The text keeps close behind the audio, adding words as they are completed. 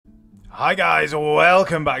Hi guys,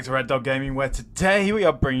 welcome back to Red Dog Gaming, where today we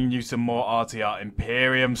are bringing you some more RTR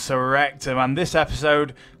Imperium Surrectum, and this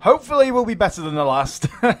episode hopefully will be better than the last.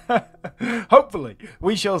 Hopefully,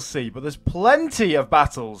 we shall see, but there's plenty of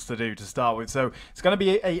battles to do to start with, so it's going to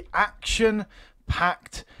be a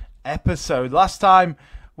action-packed episode. Last time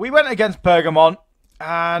we went against Pergamon,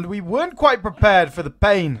 and we weren't quite prepared for the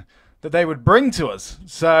pain that they would bring to us,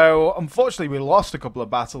 so unfortunately we lost a couple of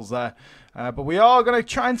battles there. But we are going to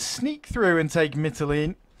try and sneak through and take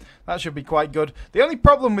Mytilene. That should be quite good. The only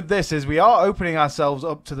problem with this is we are opening ourselves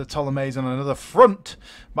up to the Ptolemies on another front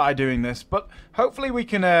by doing this. But hopefully we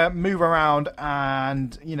can move around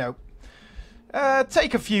and, you know,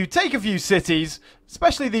 take a few cities,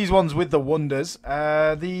 especially these ones with the wonders.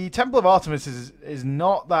 The Temple of Artemis is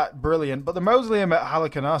not that brilliant, but the Mausoleum at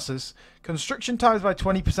Halicarnassus, construction times by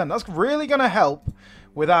 20%. That's really going to help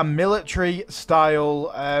with our military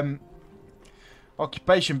style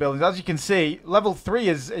occupation buildings. As you can see, level 3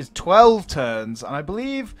 is 12 turns, and I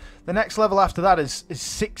believe the next level after that is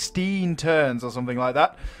 16 turns or something like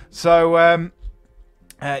that. So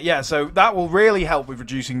yeah, so that will really help with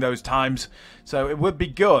reducing those times. So it would be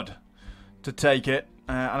good to take it,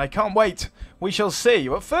 and I can't wait. We shall see.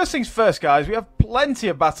 But first things first, guys, we have plenty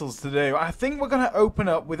of battles to do. I think we're going to open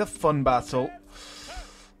up with a fun battle.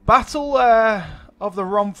 Of the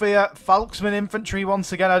Romphia Falksman infantry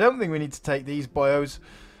once again. I don't think we need to take these boyos.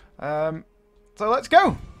 So let's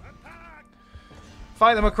go.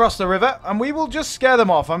 Fight them across the river, and we will just scare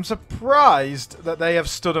them off. I'm surprised that they have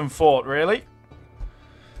stood and fought, really.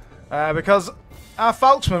 Because our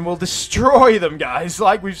Falksman will destroy them, guys,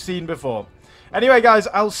 like we've seen before. Anyway, guys,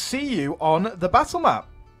 I'll see you on the battle map.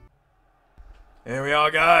 Here we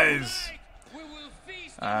are, guys.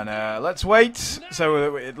 And let's wait.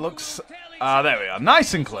 So it looks... there we are.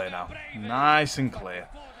 Nice and clear now. Nice and clear.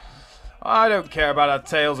 I don't care about our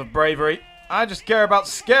tales of bravery. I just care about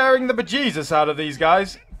scaring the bejesus out of these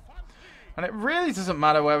guys. And it really doesn't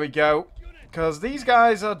matter where we go, because these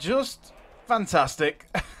guys are just fantastic.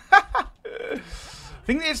 I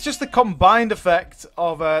think it's just the combined effect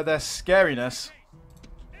of their scariness.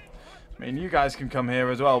 I mean, you guys can come here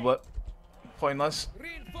as well, but pointless.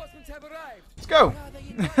 Let's go.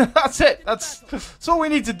 That's it. That's all we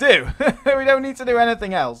need to do. We don't need to do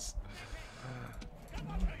anything else.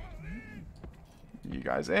 You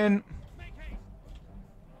guys in.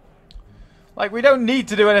 Like, we don't need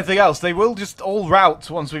to do anything else. They will just all rout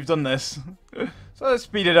once we've done this. So let's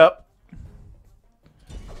speed it up.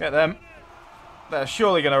 Get them. They're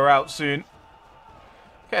surely going to rout soon.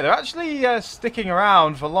 Okay, they're actually sticking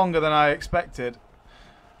around for longer than I expected.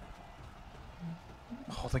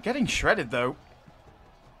 Oh, they're getting shredded, though.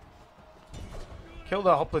 Kill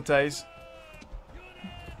the hoplites.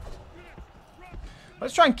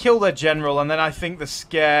 Let's try and kill their general, and then I think the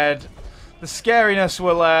scariness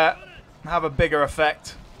will have a bigger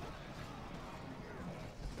effect.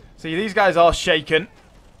 See, these guys are shaken.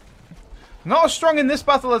 Not as strong in this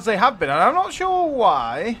battle as they have been, and I'm not sure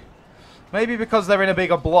why. Maybe because they're in a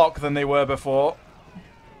bigger block than they were before.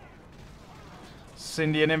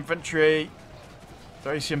 Scindian infantry.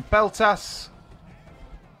 Thracian Peltas.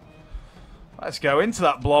 Let's go into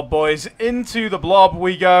that blob, boys. Into the blob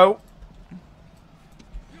we go.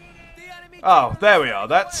 Oh, there we are.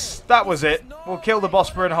 That was it. We'll kill the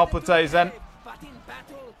bosporan hoplites then.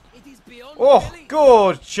 Oh,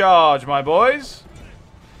 good charge, my boys.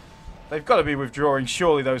 They've got to be withdrawing,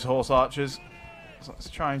 surely, those horse archers. So let's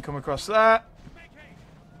try and come across there.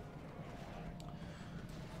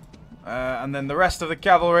 And then the rest of the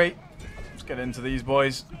cavalry. Let's get into these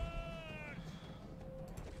boys.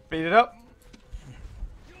 Beat it up.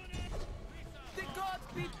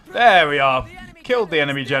 There we are. Killed the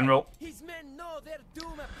enemy general.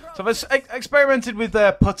 So I've experimented with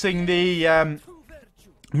putting the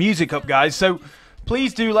music up, guys. So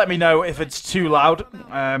please do let me know if it's too loud.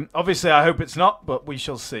 Obviously, I hope it's not, but we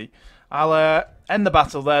shall see. I'll end the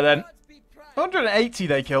battle there then. 180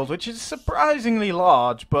 they killed, which is surprisingly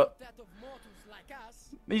large, but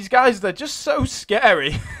these guys, they're just so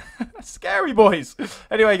scary. Scary boys.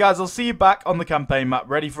 Anyway, guys, I'll see you back on the campaign map,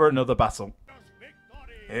 ready for another battle.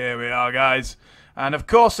 Here we are, guys. And of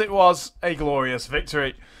course it was a glorious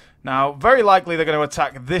victory. Now, very likely they're going to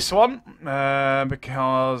attack this one,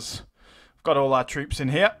 because we've got all our troops in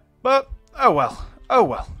here. But, oh well. Oh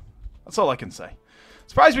well. That's all I can say.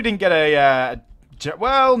 Surprised we didn't get a...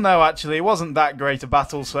 well, no, actually, it wasn't that great a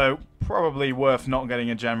battle, so probably worth not getting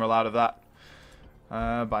a general out of that.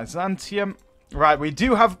 Byzantium. Right, we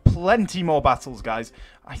do have plenty more battles, guys.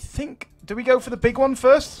 I think... do we go for the big one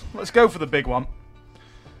first? Let's go for the big one.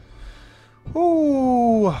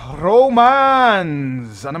 Ooh,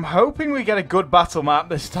 Romans! And I'm hoping we get a good battle map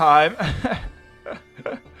this time.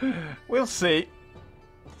 We'll see.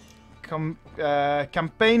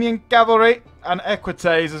 Campanian cavalry and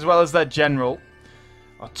equites, as well as their general.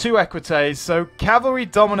 Or 2 equites, so cavalry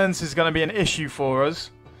dominance is going to be an issue for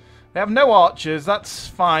us. They have no archers, that's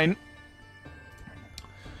fine.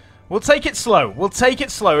 We'll take it slow. We'll take it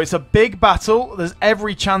slow. It's a big battle. There's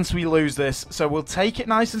every chance we lose this. So we'll take it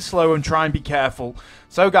nice and slow and try and be careful.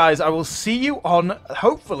 So guys, I will see you on,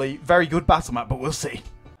 hopefully, very good battle map, but we'll see.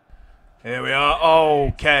 Here we are.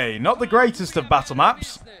 Okay. Not the greatest of battle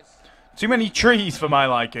maps. Too many trees for my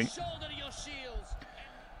liking.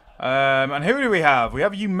 And who do we have? We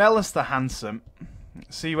have Eumelus the Handsome.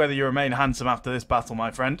 Let's see whether you remain handsome after this battle,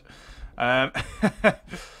 my friend. A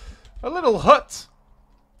little hut.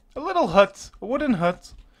 A little hut. A wooden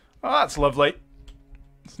hut. Oh, that's lovely.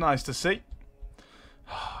 It's nice to see.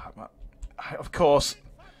 Of course,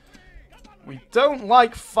 we don't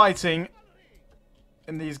like fighting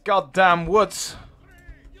in these goddamn woods.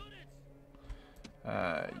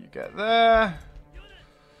 You get there.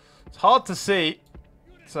 It's hard to see.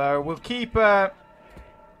 So we'll keep the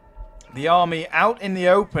army out in the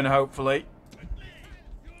open, hopefully.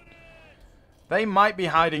 They might be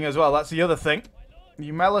hiding as well. That's the other thing.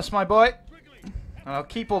 Eumelus, my boy. And I'll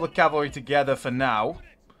keep all the cavalry together for now.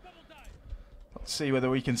 Let's see whether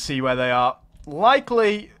we can see where they are.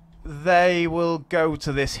 Likely they will go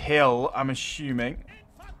to this hill, I'm assuming.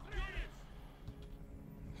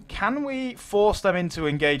 Can we force them into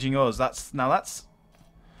engaging us?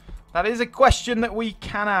 That is a question that we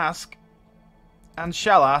can ask and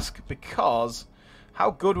shall ask, because how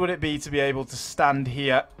good would it be to be able to stand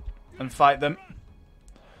here and fight them?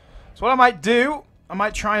 So what I might do, I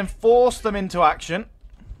might try and force them into action.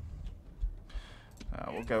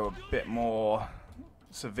 We'll go a bit more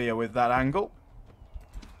severe with that angle.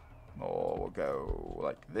 Or we'll go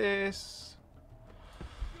like this.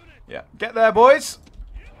 Yeah, get there, boys.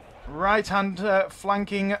 Right hand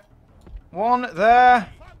flanking one there.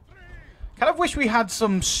 Kind of wish we had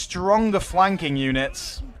some stronger flanking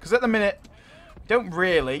units, because at the minute, we don't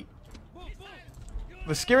really.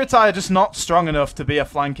 The Skiritai are just not strong enough to be a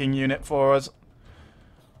flanking unit for us.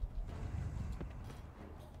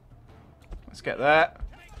 Let's get there.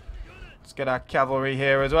 Let's get our cavalry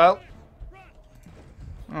here as well.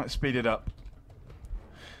 Let's speed it up.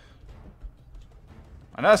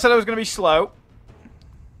 I know I said I was going to be slow.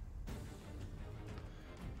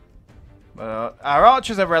 But our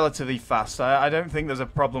archers are relatively fast. I don't think there's a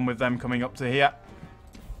problem with them coming up to here.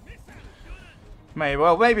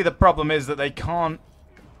 Maybe the problem is that they can't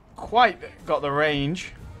quite got the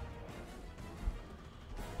range.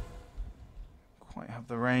 Quite have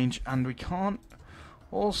the range, and we cannot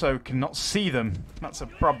see them. That's a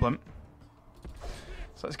problem.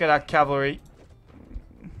 So let's get our cavalry.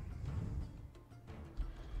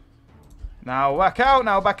 Now back out,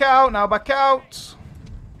 now back out, now back out.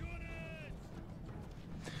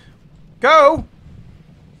 Go!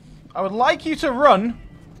 I would like you to run.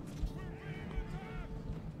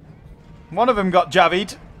 One of them got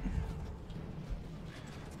javied.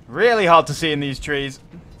 Really hard to see in these trees.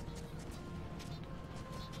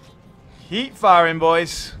 Keep firing,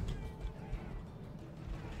 boys.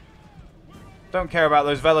 Don't care about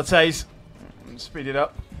those velites. Speed it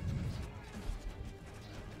up.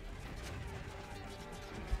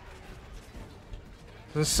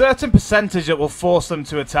 There's a certain percentage that will force them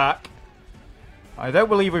to attack. I don't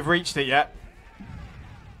believe we've reached it yet.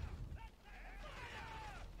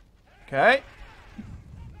 Okay.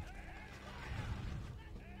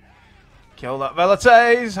 Kill that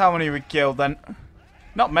velites. How many we killed then?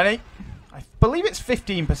 Not many. I believe it's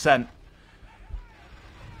 15%.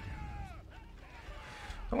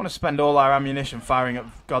 Don't want to spend all our ammunition firing at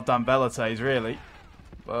goddamn velites, really.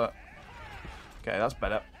 But okay, that's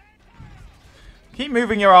better. Keep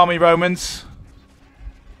moving your army, Romans.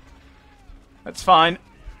 That's fine.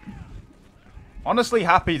 Honestly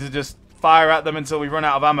happy to just fire at them until we run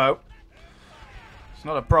out of ammo. It's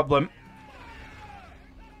not a problem.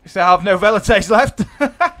 We still have no velites left.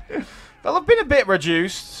 They'll have been a bit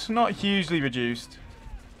reduced. Not hugely reduced.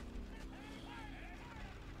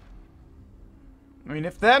 I mean,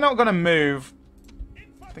 if they're not going to move,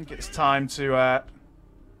 I think it's time to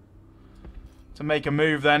make a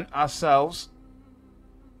move then ourselves.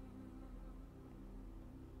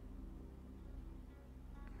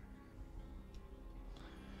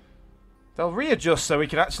 They'll readjust so we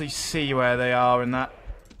can actually see where they are in that.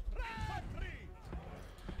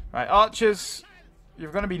 Right, archers,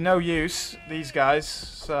 you're going to be no use, these guys,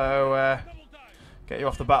 so get you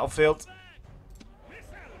off the battlefield.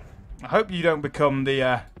 I hope you don't become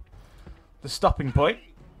the stopping point.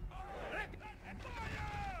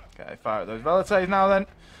 Okay, fire at those velites now then.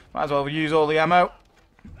 Might as well use all the ammo.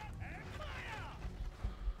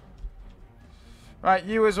 Right,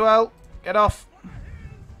 you as well. Get off.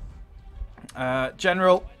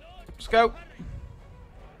 General, let's go.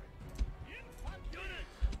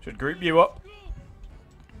 Should group you up.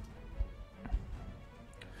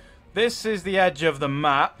 This is the edge of the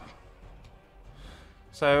map.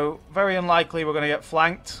 So, very unlikely we're going to get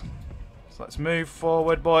flanked. So let's move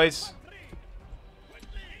forward, boys.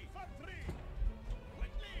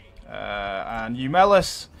 And you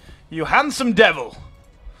Melis, you handsome devil.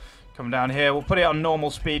 Come down here. We'll put it on normal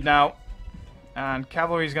speed now. And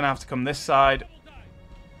cavalry's going to have to come this side.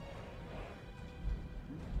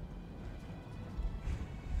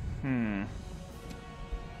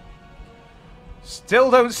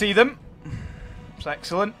 Still don't see them. It's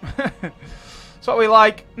excellent. That's what we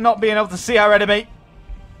like, not being able to see our enemy.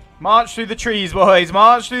 March through the trees, boys.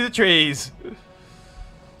 March through the trees.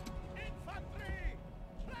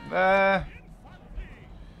 There.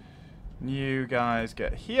 You guys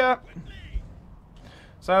get here.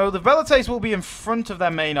 So the velites will be in front of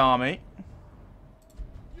their main army.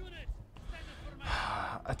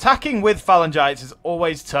 Attacking with phalangites is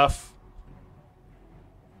always tough.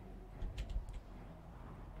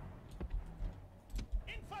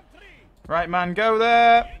 Right man, go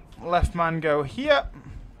there. Left man, go here.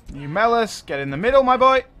 You Melis, get in the middle, my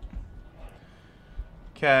boy.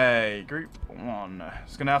 Okay, group 1.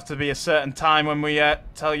 It's going to have to be a certain time when we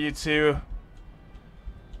tell you to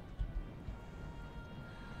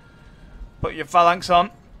put your phalanx on.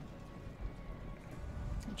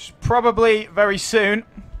 Which is probably very soon.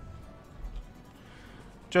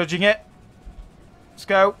 Judging it. Let's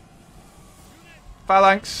go.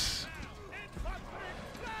 Phalanx.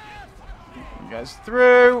 You guys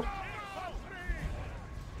through.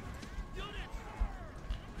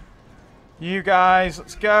 You guys,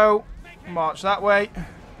 let's go. March that way.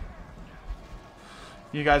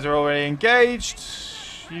 You guys are already engaged.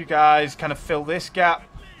 You guys kind of fill this gap.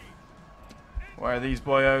 Where are these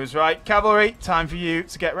boyos? Right, cavalry, time for you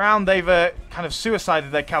to get round. They've kind of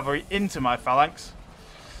suicided their cavalry into my phalanx.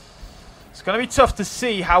 It's going to be tough to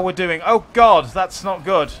see how we're doing. Oh god, that's not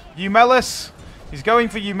good. Eumelis, he's going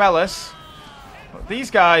for Eumelis. But these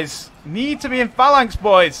guys need to be in phalanx,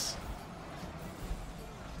 boys.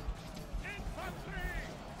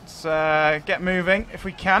 Let's get moving if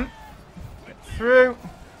we can. Get through.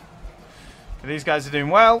 These guys are doing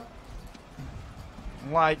well.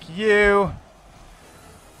 Like you.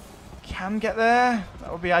 Can get there.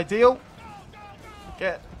 That would be ideal.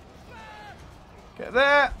 Get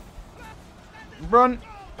there. Run.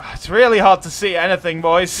 It's really hard to see anything,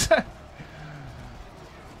 boys.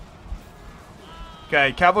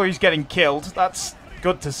 Okay, cavalry's getting killed. That's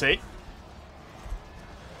good to see.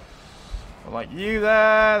 Like you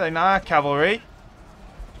there. They are cavalry.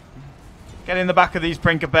 Get in the back of these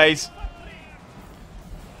Principes.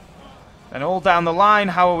 Then all down the line,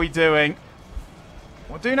 how are we doing?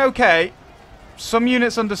 We're doing okay. Some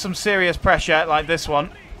units under some serious pressure, like this one.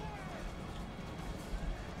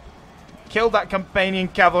 Killed that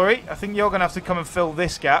Campanian cavalry. I think you're going to have to come and fill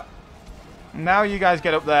this gap. Now you guys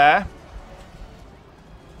get up there.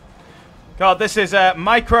 God, this is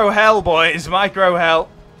micro hell, boys. Micro hell.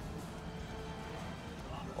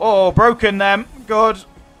 Oh, broken them. Good.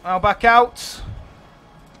 I'll back out.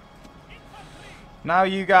 Now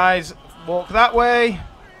you guys walk that way.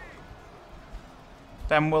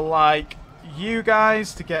 Then we'll like you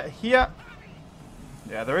guys to get here.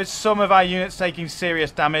 Yeah, there is some of our units taking serious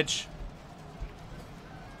damage.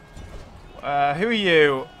 Who are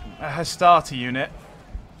you? A Hastati unit.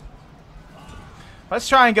 Let's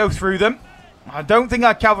try and go through them. I don't think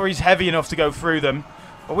our cavalry's heavy enough to go through them.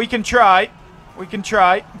 But we can try. We can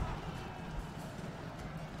try.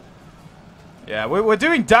 Yeah, we're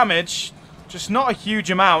doing damage. Just not a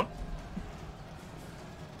huge amount.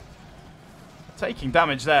 Taking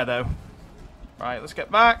damage there, though. Right, let's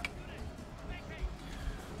get back.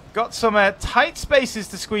 Got some tight spaces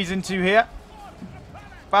to squeeze into here.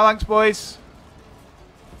 Phalanx, boys.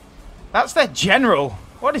 That's their general.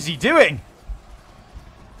 What is he doing?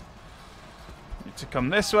 Need to come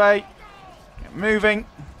this way. Get moving.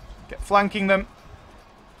 Get flanking them.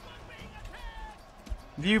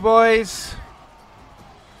 You boys.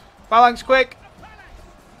 Phalanx, quick.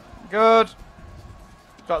 Good.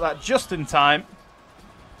 Got that just in time.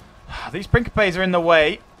 These Principes are in the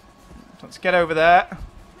way. Let's get over there.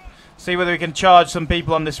 See whether we can charge some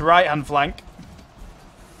people on this right-hand flank.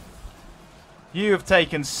 You have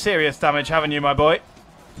taken serious damage, haven't you, my boy?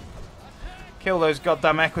 Kill those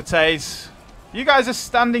goddamn equites. You guys are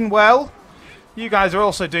standing well. You guys are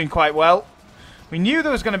also doing quite well. We knew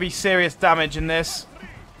there was going to be serious damage in this.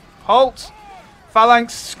 Halt.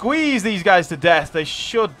 Phalanx, squeeze these guys to death. They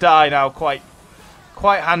should die now quite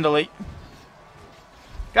handily.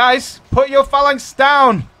 Guys, put your phalanx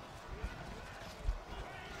down.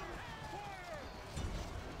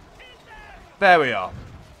 There we are.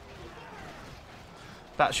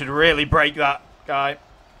 That should really break that guy.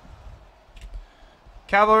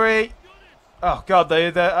 Cavalry. Oh god,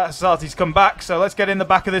 the Astartes come back, so let's get in the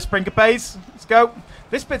back of this Principes. Let's go.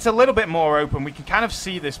 This bit's a little bit more open. We can kind of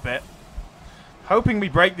see this bit. Hoping we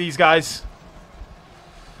break these guys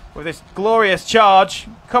with this glorious charge.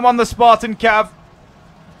 Come on, the Spartan cav.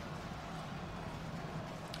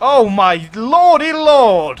 Oh my lordy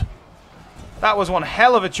lord. That was one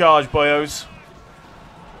hell of a charge, boyos.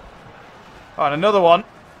 Oh, and another one.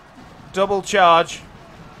 Double charge.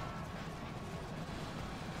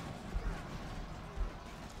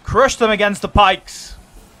 Crush them against the pikes.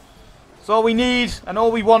 That's all we need and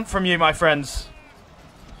all we want from you, my friends.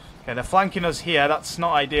 Okay, they're flanking us here. That's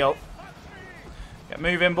not ideal. Get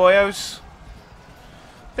moving, boyos.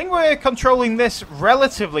 I think we're controlling this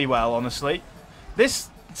relatively well, honestly. This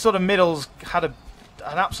sort of middle's had an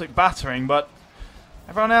absolute battering, but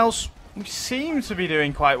everyone else we seem to be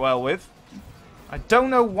doing quite well with. I don't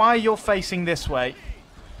know why you're facing this way,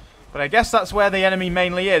 but I guess that's where the enemy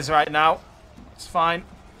mainly is right now. It's fine.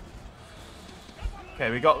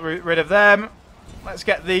 Okay, we got rid of them. Let's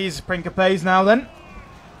get these Principes now then.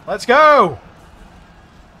 Let's go!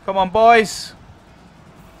 Come on, boys.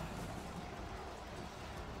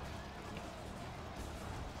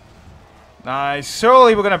 Nice.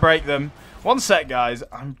 Surely we're going to break them. One sec, guys.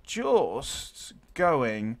 I'm just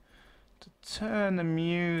going to turn the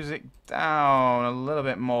music down a little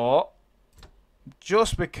bit more.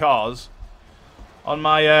 Just because on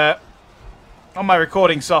my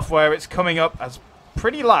recording software it's coming up as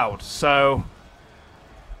pretty loud. So,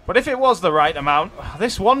 but if it was the right amount,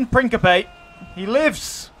 this one Principe, he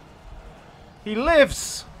lives. He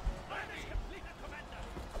lives.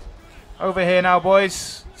 Over here now,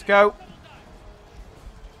 boys. Let's go.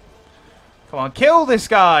 Come on, kill this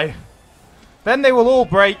guy. Then they will all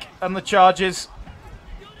break and the charges.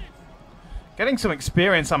 Getting some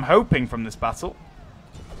experience, I'm hoping, from this battle.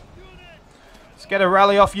 Let's get a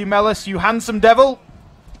rally off you, Melis, you handsome devil.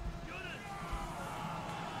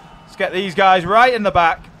 Let's get these guys right in the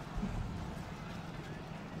back.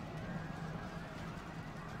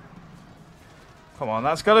 Come on,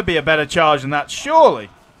 that's got to be a better charge than that, surely.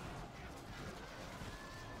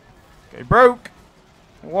 Okay, broke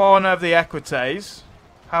one of the equites.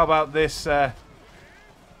 How about this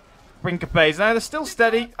Principes? Now they're still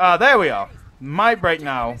steady. Ah, there we are. Might break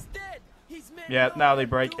now. Yeah, now they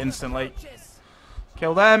break instantly.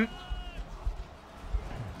 Kill them.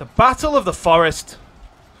 The Battle of the Forest.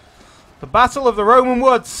 The Battle of the Roman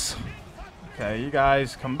Woods. Okay, you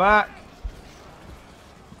guys come back.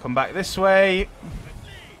 Come back this way.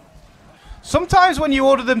 Sometimes when you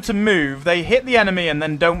order them to move, they hit the enemy and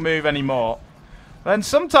then don't move anymore. Then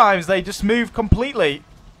sometimes they just move completely.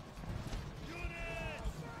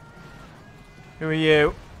 Who are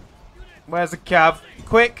you? Where's the cav?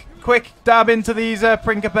 Quick, quick, dab into these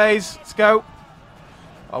Principes. Let's go.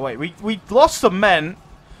 Oh wait, we lost some men.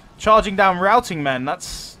 Charging down routing men.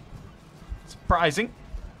 That's surprising.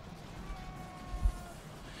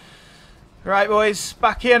 Right, boys.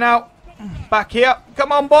 Back here now. Back here.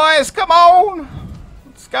 Come on, boys. Come on.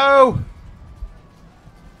 Let's go.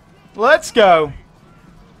 Let's go.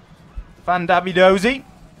 Fandabby-dozy.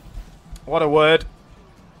 What a word.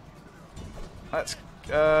 Let's...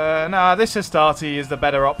 nah, this Astarte is the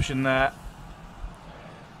better option there.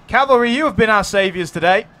 Cavalry, you have been our saviours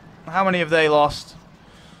today. How many have they lost?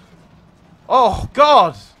 Oh,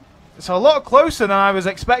 God. It's a lot closer than I was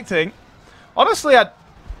expecting. Honestly,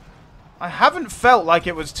 I haven't felt like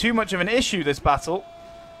it was too much of an issue, this battle.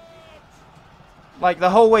 Like,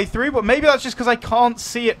 the whole way through, but maybe that's just because I can't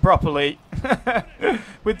see it properly.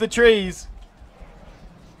 With the trees.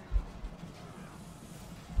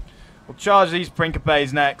 We'll charge these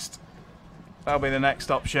Principes next. That'll be the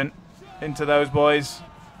next option. Into those boys.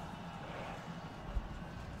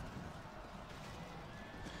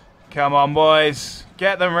 Come on, boys.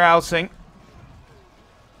 Get them routing.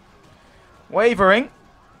 Wavering.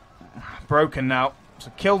 Broken now.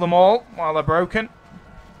 So kill them all while they're broken.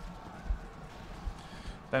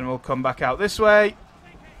 Then we'll come back out this way.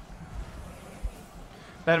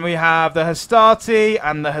 Then we have the Hastati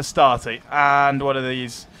and the Hastati. And what are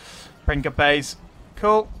these? Principes.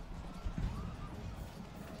 Cool.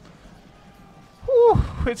 Whew.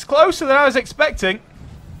 It's closer than I was expecting.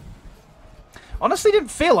 Honestly,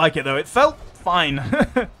 didn't feel like it, though. It felt fine.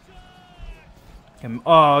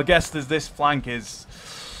 Oh, I guess this flank is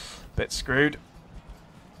a bit screwed.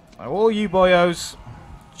 All you boyos,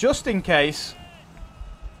 just in case,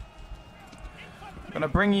 I'm going to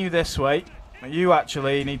bring you this way. You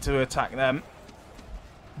actually need to attack them.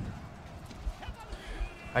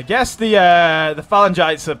 I guess the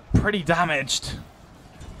phalangites are pretty damaged.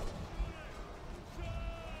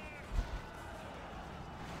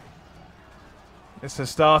 It's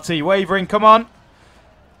Astarte wavering. Come on,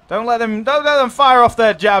 don't let them fire off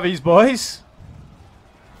their jabbies, boys.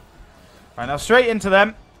 Right, now straight into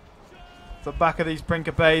them. The back of these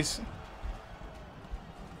Principes.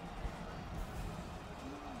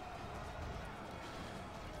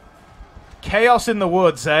 Chaos in the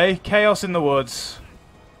woods, eh? Chaos in the woods.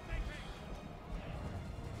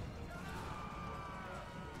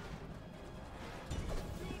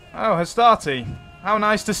 Oh, Astarte. How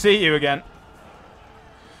nice to see you again.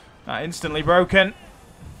 Instantly broken.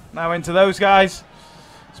 Now into those guys.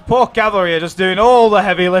 This poor cavalry are just doing all the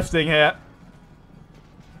heavy lifting here.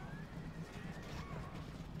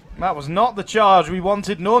 That was not the charge we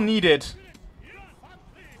wanted nor needed.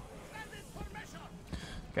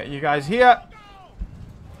 Get you guys here.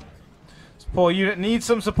 This poor unit needs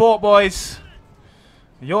some support, boys.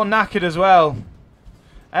 You're knackered as well.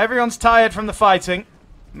 Everyone's tired from the fighting.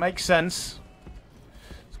 Makes sense.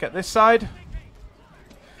 Let's get this side.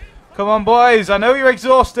 Come on, boys. I know you're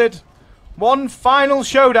exhausted. One final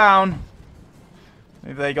showdown.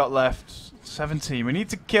 Maybe they got left. 17. We need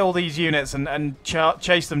to kill these units and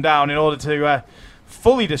chase them down in order to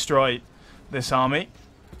fully destroy this army.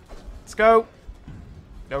 Let's go.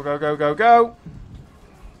 Go, go, go, go, go.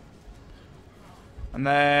 And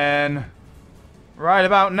then right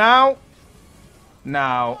about now.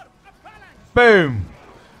 Now. Boom.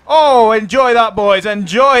 Oh, enjoy that, boys.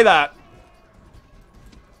 Enjoy that.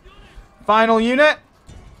 Final unit.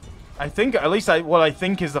 I think, at least what I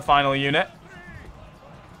think is the final unit.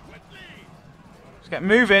 Let's get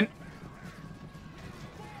moving.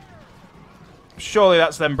 Surely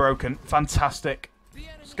that's them broken. Fantastic.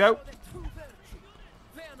 Let's go.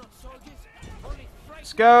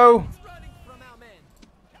 Let's go.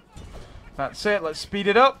 That's it. Let's speed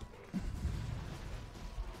it up.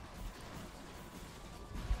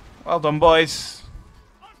 Well done, boys.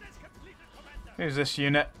 Who's this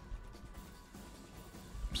unit?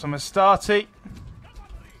 Some Astarte.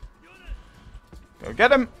 Go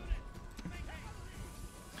get him.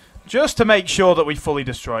 Just to make sure that we fully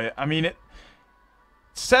destroy it. I mean, it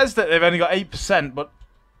says that they've only got 8%, but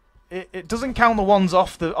it doesn't count the ones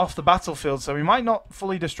off the battlefield, so we might not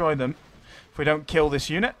fully destroy them if we don't kill this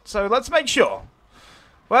unit. So let's make sure.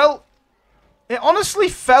 Well, it honestly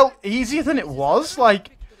felt easier than it was.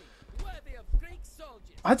 Like,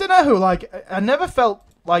 I don't know, like, I never felt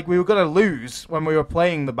like we were going to lose when we were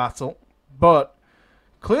playing the battle, but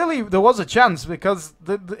clearly there was a chance because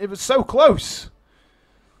it was so close.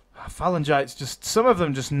 Phalangites, just some of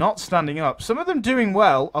them just not standing up. Some of them doing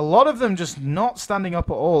well, a lot of them just not standing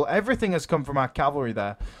up at all. Everything has come from our cavalry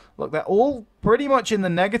there. Look, they're all pretty much in the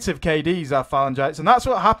negative KDs, our Phalangites, and that's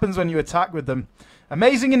what happens when you attack with them.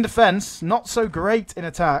 Amazing in defense, not so great in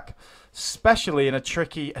attack, especially in a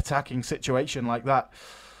tricky attacking situation like that.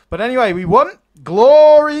 But anyway, we won.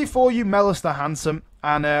 Glory for you, Mellus the Handsome.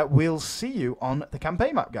 And we'll see you on the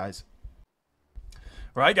campaign map, guys.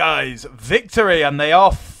 Right, guys. Victory. And they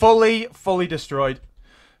are fully destroyed.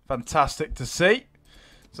 Fantastic to see.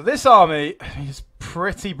 So this army is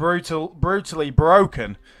pretty brutally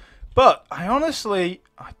broken. But I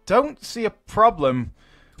don't see a problem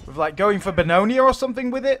with like going for Bononia or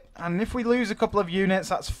something with it. And if we lose a couple of units,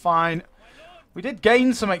 that's fine. We did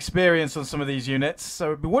gain some experience on some of these units,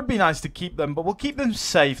 so it would be nice to keep them, but we'll keep them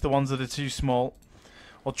safe, the ones that are too small.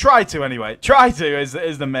 Well, try to anyway. Try to is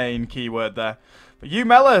the main keyword there. But you,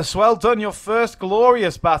 Mellus, well done. Your first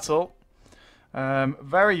glorious battle.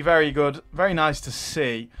 Very, very good. Very nice to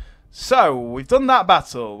see. So, we've done that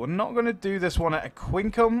battle. We're not going to do this one at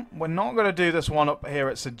Aquincum. We're not going to do this one up here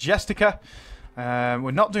at Segestica.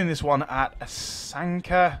 We're not doing this one at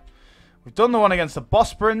Asanka. We've done the one against the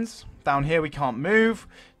Bosporans. Down here we can't move.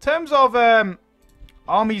 In terms of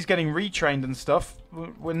armies getting retrained and stuff,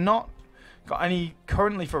 we're not got any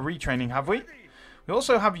currently for retraining, have we? We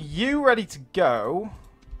also have you ready to go.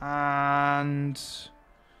 And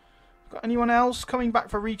got anyone else coming back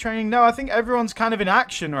for retraining? No, I think everyone's kind of in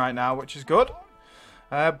action right now, which is good.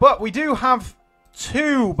 But we do have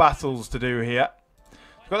 2 battles to do here.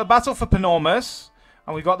 We've got the battle for Panormus,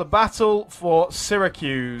 and we've got the battle for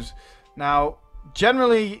Syracuse. Now,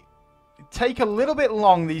 generally, take a little bit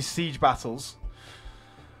long, these siege battles.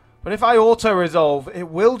 But if I auto-resolve, it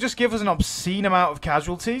will just give us an obscene amount of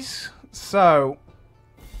casualties. So,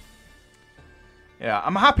 yeah,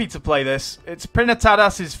 I'm happy to play this. It's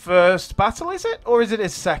Prinatadas' first battle, is it? Or is it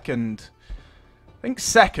his second? I think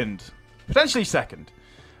second. Potentially second.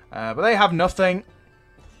 But they have nothing.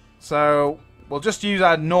 So, we'll just use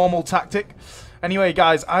our normal tactic. Anyway,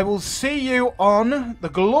 guys, I will see you on the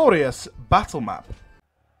glorious battle map.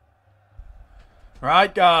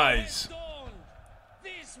 Right, guys.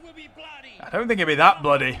 I don't think it'll be that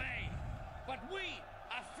bloody. But we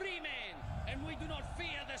are free men, and we do not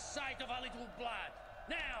fear the sight of a little blood.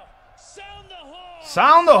 Now, sound the horn!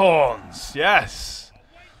 Sound the horns, yes.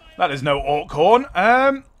 That is no orc horn.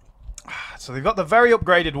 So they've got the very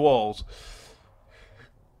upgraded walls.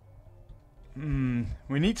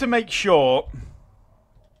 We need to make sure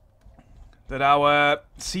that our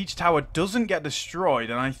siege tower doesn't get destroyed,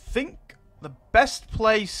 and I think the best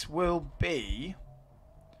place will be...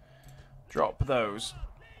 Drop those.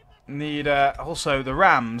 Need also the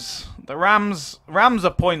rams. The rams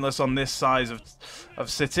are pointless on this size of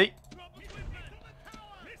city.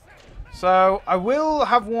 So I will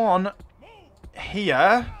have one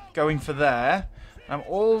here going for there. I'm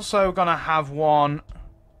also gonna have one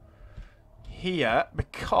here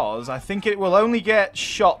because I think it will only get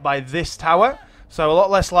shot by this tower, so a lot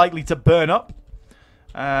less likely to burn up.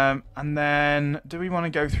 And then do we want to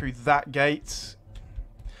go through that gate?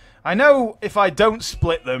 I know if I don't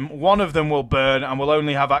split them, one of them will burn and we'll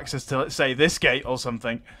only have access to, let's say, this gate or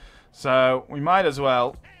something. So we might as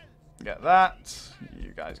well get that.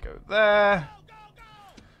 You guys go there.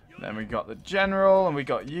 Then we got the general and we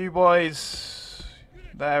got you boys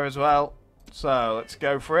there as well. So let's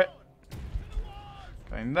go for it.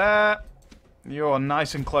 Going there. You're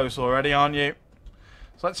nice and close already, aren't you?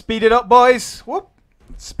 So let's speed it up, boys. Whoop.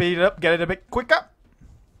 Let's speed it up, get it a bit quicker.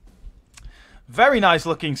 Very nice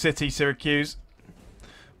looking city, Syracuse.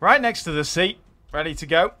 Right next to the sea. Ready to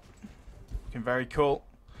go. Looking very cool.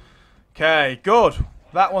 Okay, good.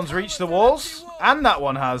 That one's reached the walls. And that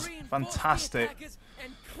one has. Fantastic.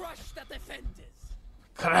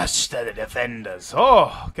 Crush the defenders.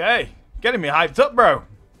 Oh, okay. Getting me hyped up, bro.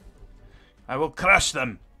 I will crush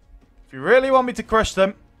them. If you really want me to crush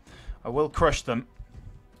them, I will crush them.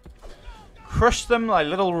 Crush them like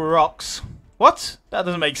little rocks. What? That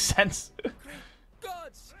doesn't make sense.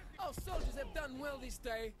 Gods, our soldiers have done well this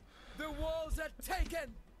day. The walls are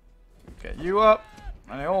taken. Get you up.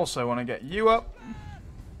 And I also want to get you up.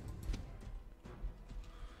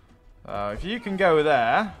 If you can go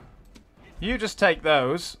there, you just take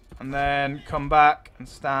those and then come back and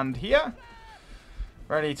stand here.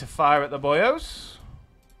 Ready to fire at the boyos.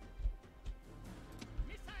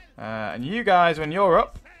 And you guys, when you're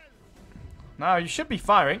up, now you should be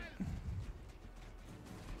firing.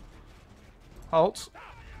 Halt.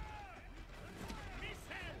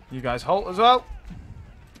 You guys halt as well.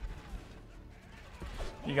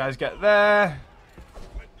 You guys get there.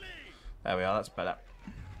 There we are, that's better.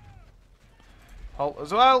 Halt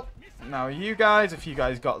as well. Now you guys, if you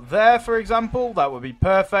guys got there, for example, that would be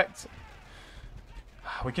perfect.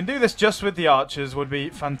 We can do this just with the archers, would be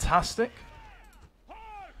fantastic.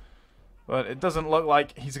 But it doesn't look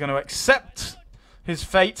like he's going to accept his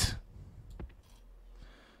fate.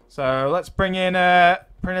 So let's bring in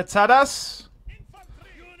Prinatadas.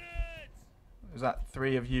 Is that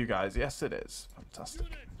 3 of you guys? Yes, it is. Fantastic.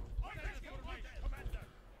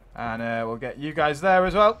 And we'll get you guys there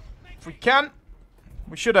as well, if we can.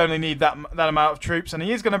 We should only need that amount of troops, and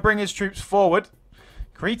he is going to bring his troops forward.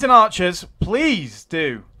 Cretan archers, please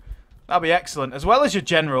do. That'll be excellent, as well as your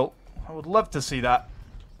general. I would love to see that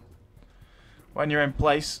when you're in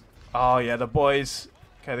place. Oh yeah, the boys.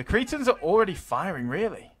 Okay, the Cretans are already firing.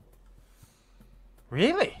 Really?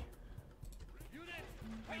 Really?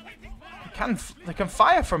 They can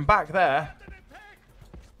fire from back there.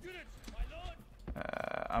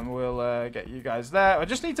 And we'll get you guys there. I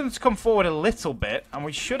just need them to come forward a little bit, and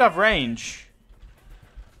we should have range.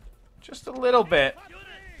 Just a little bit.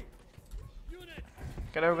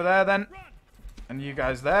 Get over there then. And you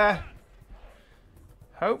guys there.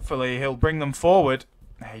 Hopefully he'll bring them forward.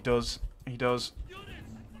 He does. He does.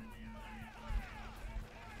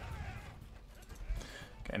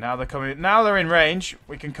 Okay, now they're coming. Now they're in range.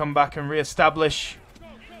 We can come back and re-establish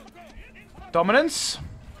dominance.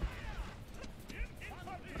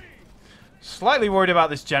 Slightly worried about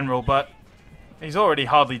this general, but he's already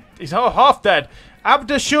he's half dead.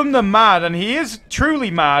 Abdashum the mad, and he is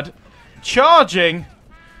truly mad, charging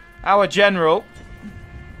our general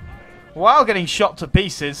while getting shot to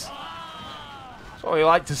pieces. That's what we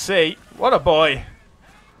like to see. What a boy.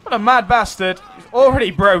 What a mad bastard. He's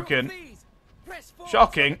already broken. Please, press forward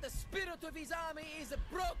Shocking. so that the spirit of his army is a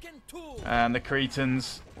broken tool. And the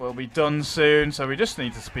Cretans will be done soon, so we just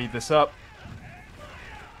need to speed this up.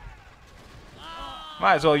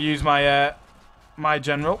 Might as well use my my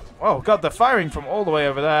general. Oh god, they're firing from all the way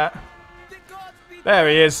over there. The gods be There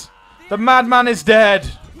he is. The madman is dead.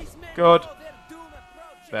 his men Good. know their doom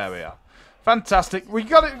approaches. There we are. Fantastic. We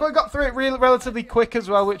got through it relatively quick as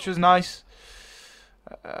well, which was nice.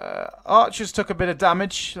 Archers took a bit of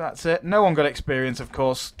damage. That's it. No one got experience, of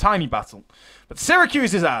course. Tiny battle. But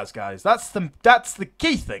Syracuse is ours, guys. That's the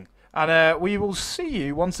key thing. And we will see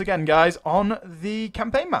you once again, guys, on the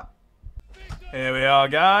campaign map. Here we are,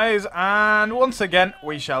 guys. And once again,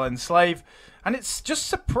 we shall enslave. And it's just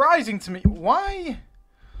surprising to me. Why?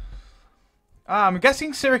 I'm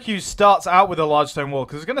guessing Syracuse starts out with a large stone wall.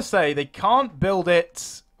 Because I was going to say, they can't build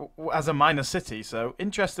it as a minor city. So,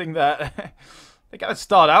 interesting that... They gotta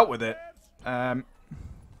start out with it.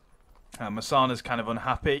 Masana's kind of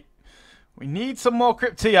unhappy. We need some more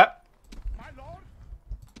Cryptia.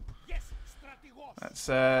 Let's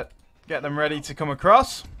get them ready to come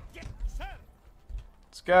across.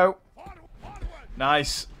 Let's go.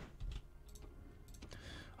 Nice.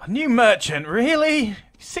 A new merchant, really?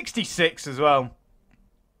 66 as well.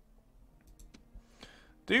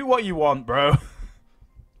 Do what you want, bro.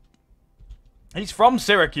 He's from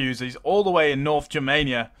Syracuse. He's all the way in North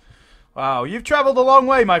Germania. Wow, you've travelled a long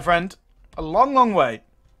way, my friend. A long, long way.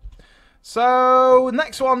 So,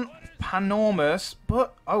 next one, Panormus.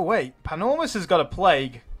 But, oh wait, Panormus has got a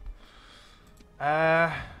plague.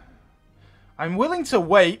 I'm willing to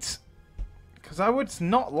wait, because I would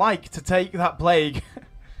not like to take that plague.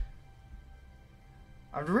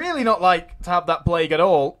 I'd really not like to have that plague at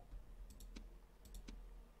all.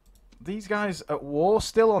 These guys at war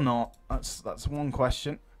still or not? That's one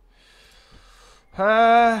question.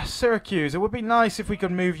 Syracuse, it would be nice if we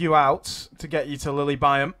could move you out to get you to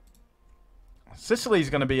Lilybium. Sicily's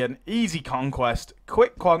going to be an easy conquest.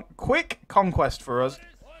 Quick conquest for us.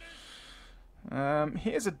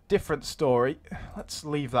 Here's a different story. Let's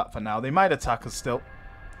leave that for now. They might attack us still.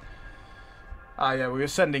 Ah, yeah, we were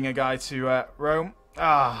sending a guy to Rome.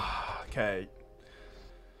 Ah, okay.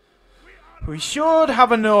 We should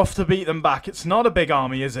have enough to beat them back. It's not a big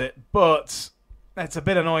army, is it? But it's a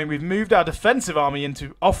bit annoying. We've moved our defensive army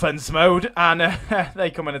into offense mode, and they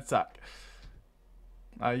come and attack.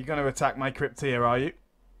 Are you going to attack my Cryptia, are you?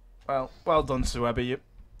 Well done, Suebi. You're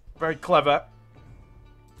very clever.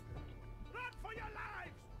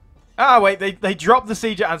 Ah, wait, they dropped the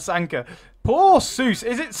siege at Ansanka. Poor Seuss.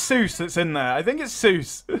 Is it Seuss that's in there? I think it's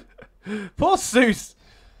Seuss. Poor Seuss.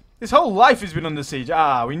 His whole life has been under siege.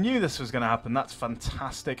 Ah, we knew this was going to happen. That's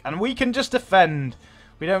fantastic. And we can just defend.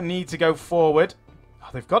 We don't need to go forward. Oh,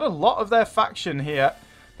 they've got a lot of their faction here.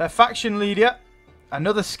 Their faction leader,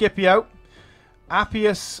 another Scipio.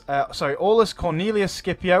 Aulus Cornelius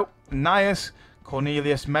Scipio. Gnaeus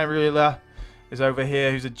Cornelius Merula is over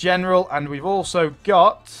here, who's a general. And we've also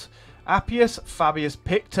got Appius Fabius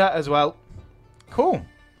Pictor as well. Cool.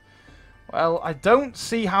 Well, I don't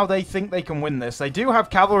see how they think they can win this. They do have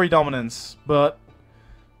cavalry dominance, but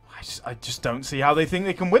I just don't see how they think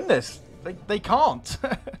they can win this. They can't.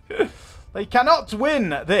 They cannot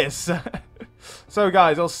win this. So,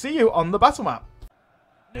 guys, I'll see you on the battle map.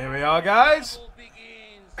 Here we are, guys.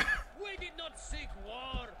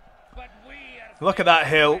 Look at that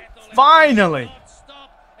hill. Finally.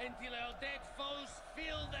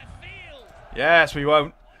 Yes, we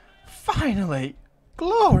won't. Finally.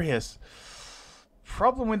 Glorious.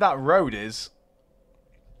 Problem with that road is,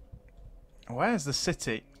 where's the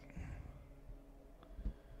city?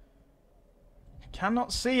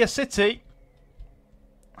 Cannot see a city.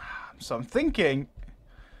 So I'm thinking,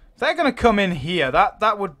 if they're going to come in here,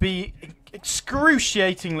 that would be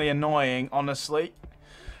excruciatingly annoying, honestly.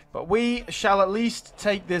 But we shall at least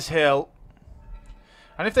take this hill.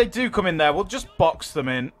 And if they do come in there, we'll just box them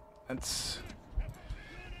in. It's...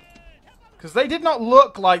 because they did not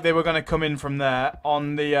look like they were going to come in from there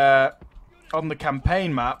on the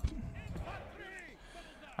campaign map.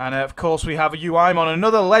 And of course we have a Uaimon,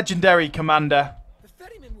 another legendary commander. The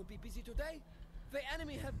ferrymen will be busy today. The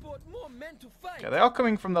enemy have brought more men to fight. Okay, they are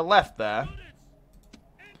coming from the left there.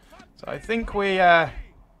 So I think we... how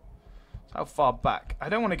far back? I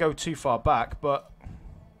don't want to go too far back, but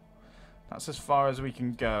that's as far as we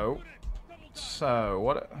can go. So,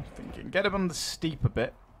 what I'm thinking, get them on the steep a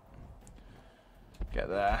bit. Get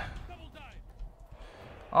there.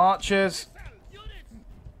 Archers.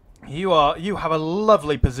 You have a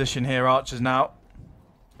lovely position here, archers, now.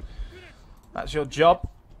 That's your job.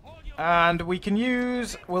 And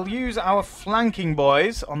we'll use our flanking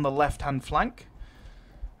boys on the left-hand flank.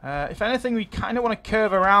 If anything, we kind of want to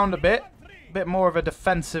curve around a bit more of a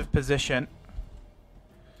defensive position.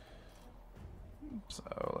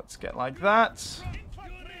 So let's get like that.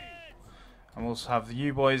 And we'll have the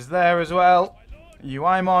you boys there as well. You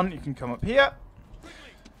Aimon, you can come up here.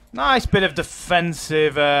 Nice bit of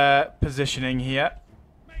defensive positioning here.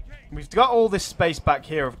 We've got all this space back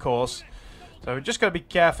here, of course. So we're just got to be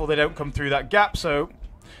careful they don't come through that gap. So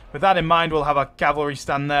with that in mind, we'll have our cavalry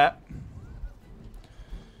stand there.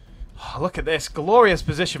 Oh, look at this. Glorious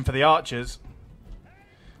position for the archers.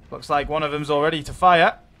 Looks like one of them's all ready to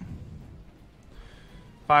fire.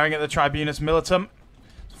 Firing at the Tribunus Militum.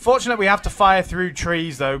 Fortunate we have to fire through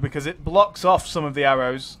trees, though, because it blocks off some of the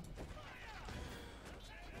arrows.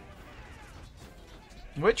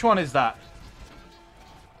 Which one is that?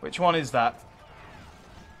 Which one is that?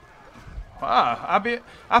 Ah,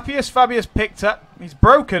 Appius Fabius Pictor. He's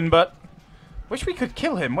broken, but wish we could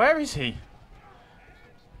kill him. Where is he?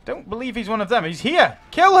 Don't believe he's one of them. He's here.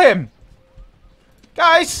 Kill him!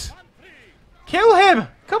 Guys! Kill him!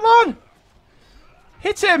 Come on!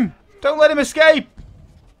 Hit him! Don't let him escape!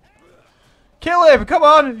 Kill him! Come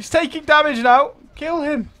on! He's taking damage now! Kill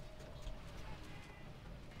him!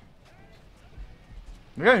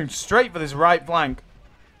 We're going straight for this right flank.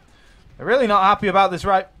 They're really not happy about this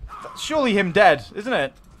right... That's surely him dead, isn't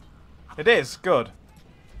it? It is. Good.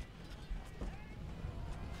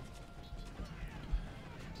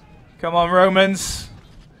 Come on, Romans.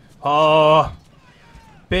 Oh.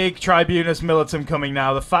 Big Tribunus Militum coming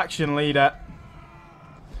now. The faction leader.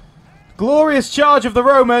 Glorious charge of the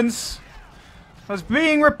Romans. Was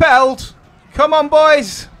being repelled. Come on,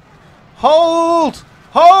 boys. Hold.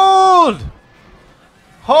 Hold.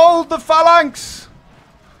 Hold the phalanx.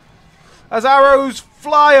 As arrows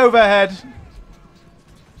fly overhead.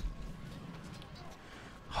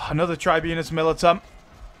 Another Tribunus Militum.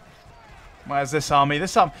 Where's this army?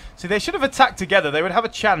 This army. See, they should have attacked together. They would have a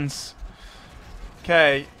chance.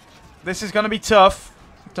 Okay. This is going to be tough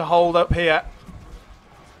to hold up here.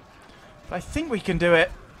 But I think we can do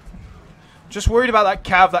it. Just worried about that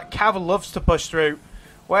cav. That cav loves to push through.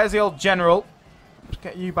 Where's the old general? Let's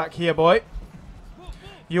get you back here, boy.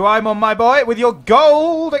 You Aimon, my boy, with your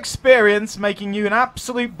gold experience, making you an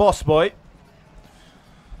absolute boss boy.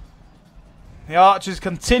 The archers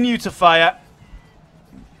continue to fire.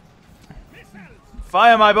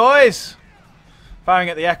 Fire, my boys. Firing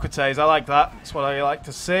at the equites, I like that. That's what I like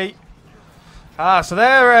to see. Ah, so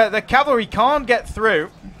their cavalry can't get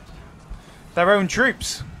through their own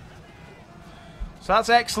troops. So that's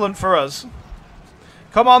excellent for us.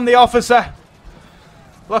 Come on, the officer.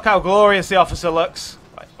 Look how glorious the officer looks.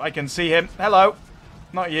 I can see him. Hello.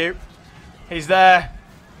 Not you. He's there.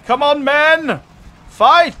 Come on, men.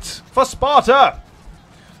 Fight for Sparta.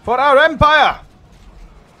 For our empire.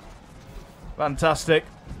 Fantastic.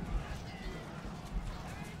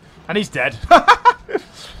 And he's dead.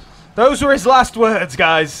 Those were his last words,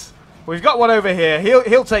 guys. We've got one over here.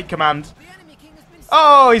 He'll take command.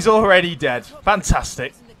 Oh, he's already dead.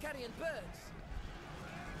 Fantastic.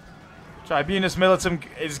 Tribunus Militum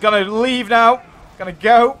is going to leave now. Going to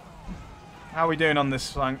go. How are we doing on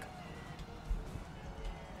this flank?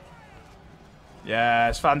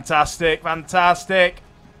 Yes, fantastic. Fantastic.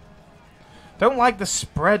 Don't like the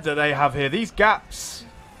spread that they have here. These gaps.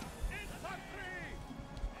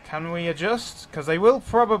 Can we adjust? Because they will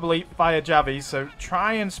probably fire javies, so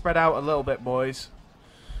try and spread out a little bit, boys.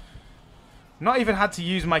 Not even had to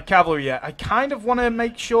use my cavalry yet. I kind of want to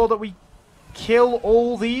make sure that we kill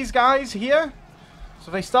all these guys here. So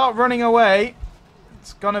if they start running away,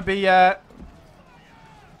 it's going to be a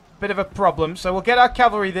bit of a problem. So we'll get our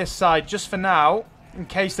cavalry this side just for now, in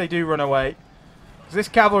case they do run away. Because this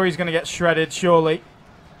cavalry is going to get shredded, surely.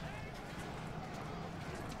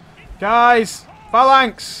 Guys,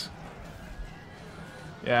 phalanx.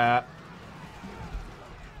 Yeah.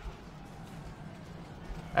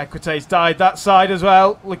 Equites died that side as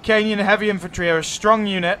well. Lucanian heavy infantry are a strong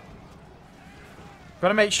unit. Got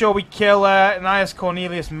to make sure we kill Gnaeus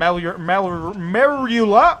Cornelius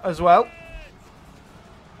Merula as well.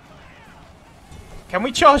 Can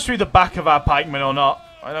we charge through the back of our pikemen or not?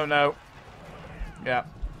 I don't know. Yeah,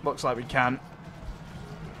 looks like we can.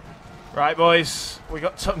 Right, boys. We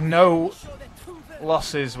took no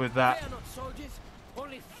losses with that.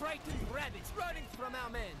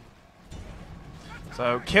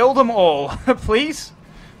 So, kill them all, please,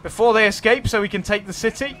 before they escape so we can take the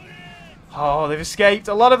city. Oh, they've escaped.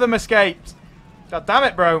 A lot of them escaped. God damn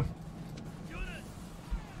it, bro.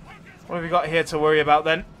 What have we got here to worry about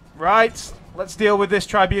then? Right, let's deal with this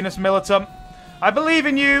Tribunus Militum. I believe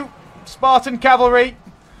in you. Spartan cavalry.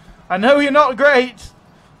 I know you're not great,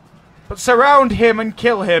 but surround him and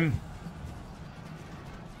kill him.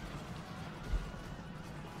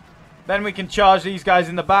 Then we can charge these guys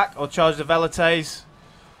in the back, or charge the Velites.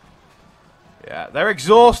 Yeah, they're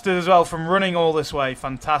exhausted as well from running all this way.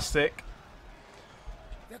 Fantastic.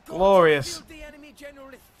 Glorious.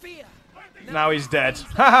 Now he's dead.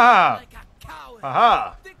 Ha ha!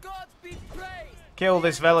 Ha Kill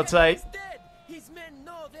this Velite.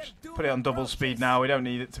 Put it on double speed now. We don't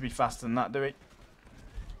need it to be faster than that, do we?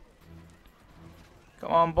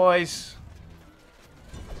 Come on, boys.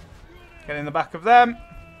 Get in the back of them.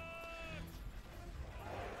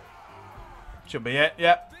 Should be it,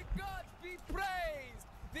 yep.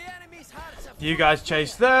 You guys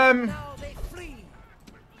chase them.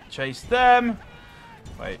 Chase them.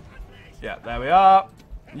 Wait. Yeah, there we are.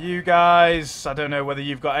 You guys, I don't know whether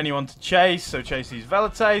you've got anyone to chase, so chase these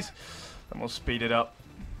Velites. Then we'll speed it up.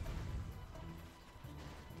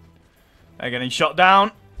 They're getting shot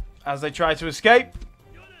down as they try to escape.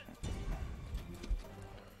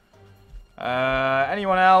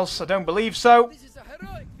 Anyone else? I don't believe so.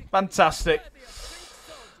 Fantastic.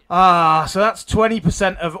 So that's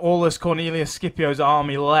 20% of Aulus Cornelius Scipio's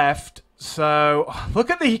army left. So, look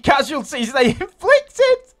at the casualties they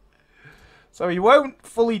inflicted. So he won't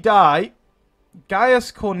fully die.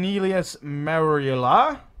 Gaius Cornelius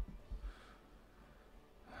Merula.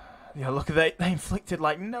 Yeah, look at they inflicted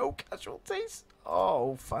like no casualties.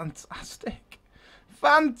 Oh, fantastic.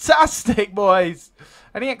 Fantastic, boys.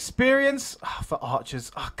 Any experience? Oh, for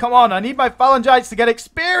archers. Oh, come on, I need my phalangites to get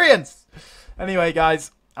experience. Anyway,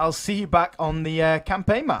 guys, I'll see you back on the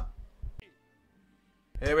campaign map.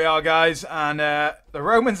 Here we are, guys, and the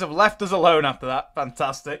Romans have left us alone after that.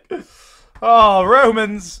 Fantastic. Oh,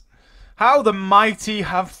 Romans. How the mighty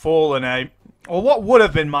have fallen, eh? Or what would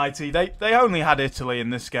have been mighty. They only had Italy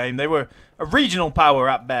in this game. They were a regional power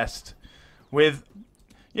at best. With,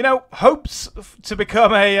 you know, hopes to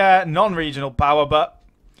become a non-regional power. But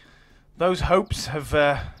those hopes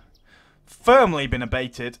have firmly been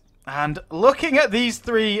abated. And looking at these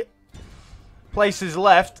three places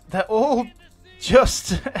left, they're all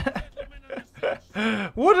just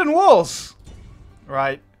wooden walls.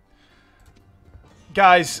 Right.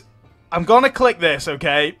 Guys, I'm going to click this,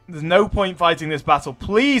 okay? There's no point fighting this battle.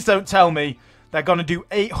 Please don't tell me they're going to do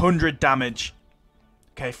 800 damage.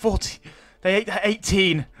 Okay, 40. They ate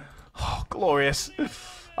 18. Oh, glorious.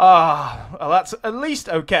 Ah, well, that's at least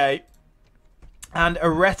okay. And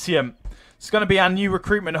Arretium. It's going to be our new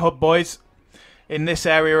recruitment hub, boys, in this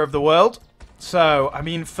area of the world. So, I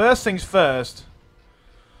mean, first things first.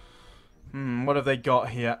 What have they got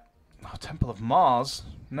here? Oh, Temple of Mars.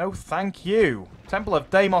 No, thank you. Temple of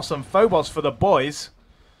Deimos and Phobos for the boys.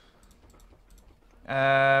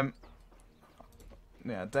 Yeah,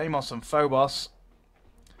 Deimos and Phobos.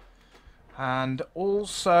 And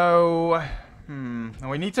also...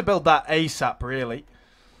 we need to build that ASAP, really.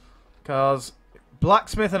 Because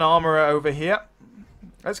blacksmith and armorer over here.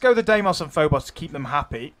 Let's go to Deimos and Phobos to keep them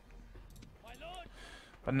happy.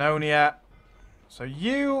 Pannonia. So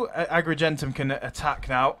you, Agrigentum, can attack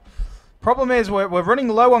now. Problem is, we're running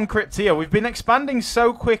low on crypt here. We've been expanding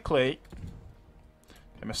so quickly.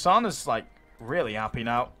 Okay, Masana's, like, really happy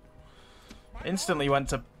now. Instantly went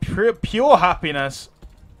to pure happiness.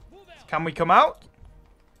 Can we come out?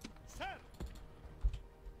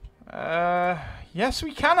 Yes,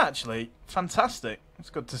 we can, actually. Fantastic.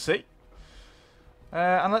 That's good to see.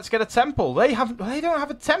 And let's get a temple. They don't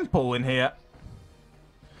have a temple in here.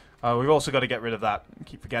 Oh, we've also got to get rid of that. I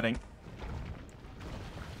keep forgetting.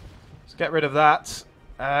 Let's get rid of that.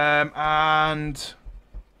 And...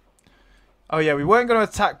 oh, yeah, we weren't going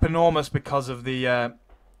to attack Panormus because of the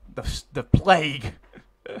plague.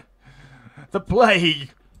 The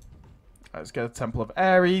plague. Let's get a Temple of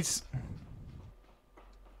Ares.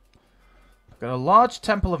 Got a large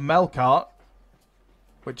Temple of Melkart,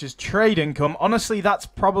 which is trade income. Honestly, that's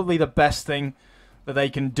probably the best thing that they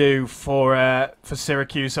can do for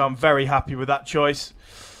Syracuse, so I'm very happy with that choice.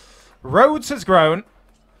 Rhodes has grown.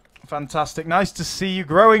 Fantastic. Nice to see you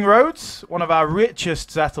growing, Rhodes. One of our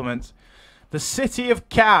richest settlements. The city of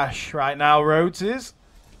cash right now, Rhodes is.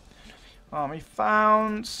 Army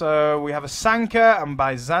found. So we have a Sanka and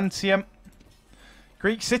Byzantium.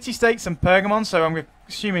 Greek city-states and Pergamon. So I'm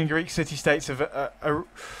assuming Greek city-states have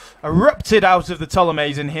erupted out of the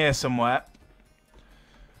Ptolemies in here somewhere.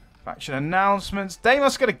 Faction announcements.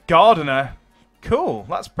 Deimos got a gardener. Cool.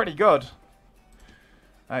 That's pretty good.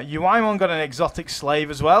 Uaimon got an exotic slave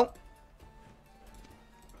as well.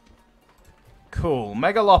 Cool.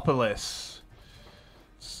 Megalopolis.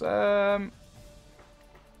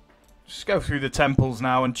 Just go through the temples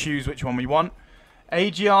now and choose which one we want.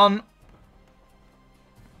 Aegeon.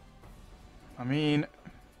 I mean...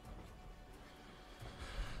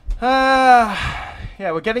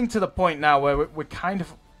 yeah, we're getting to the point now where we're kind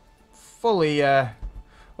of fully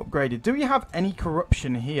upgraded. Do we have any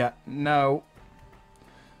corruption here? No.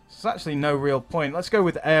 There's actually no real point. Let's go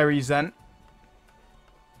with Ares then.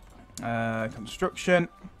 Construction.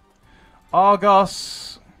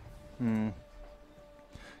 Argos.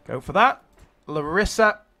 Go for that.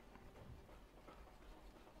 Larissa.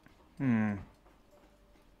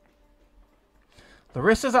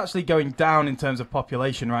 Larissa's actually going down in terms of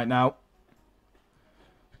population right now.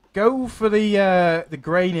 Go for the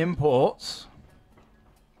grain imports.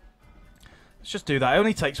 Let's just do that. It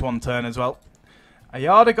only takes one turn as well.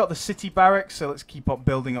 Ayada got the city barracks, so let's keep up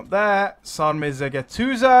building up there.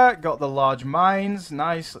 Sarmizegetusa got the large mines.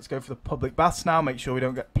 Nice. Let's go for the public baths now. Make sure we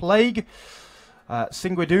don't get plague.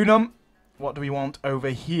 Singuidunum. What do we want over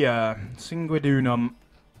here? Singuidunum.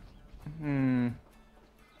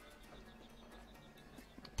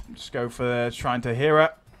 Just go for Shrine to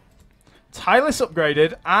Hera. Tylus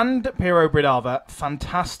upgraded and Piro Bridava.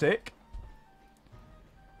 Fantastic.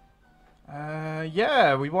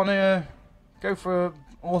 Yeah, we want to go for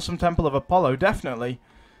Awesome Temple of Apollo, definitely.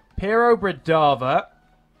 Piro Bridava.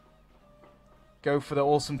 Go for the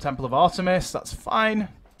Awesome Temple of Artemis. That's fine.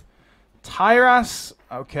 Tyras.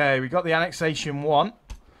 Okay, we got the Annexation 1.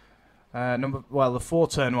 The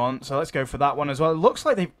 4-turn one. So let's go for that one as well. It looks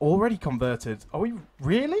like they've already converted. Are we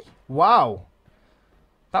really? Wow.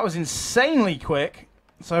 That was insanely quick.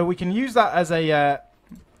 So we can use that as a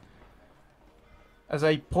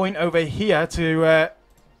point over here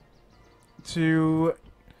to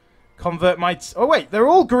convert my... Oh wait, they're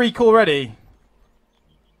all Greek already.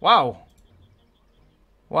 Wow.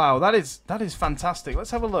 Wow, that is fantastic.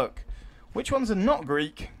 Let's have a look. Which ones are not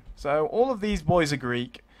Greek? So all of these boys are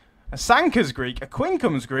Greek. Asanka's Greek.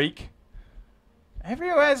 Aquincum's Greek.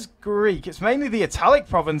 Everywhere's Greek. It's mainly the Italic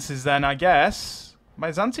provinces then, I guess.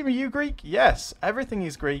 Byzantium, are you Greek? Yes, everything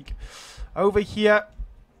is Greek. Over here,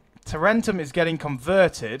 Tarentum is getting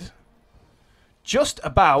converted. Just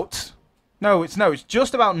about. No, it's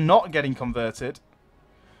just about not getting converted.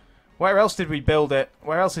 Where else did we build it?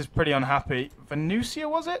 Where else is pretty unhappy? Venusia,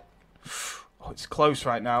 was it? Oh, it's close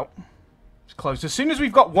right now. It's close. As soon as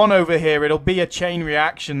we've got one over here, it'll be a chain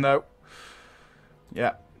reaction, though.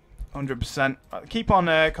 Yeah, 100%. Keep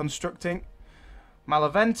on constructing.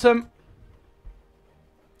 Malaventum.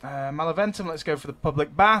 Malaventum, let's go for the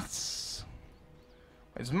public baths.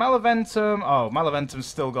 Where's Malaventum? Oh, Malaventum's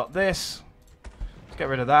still got this. Let's get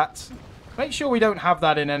rid of that. Make sure we don't have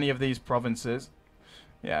that in any of these provinces.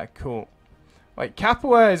 Yeah, cool. Wait,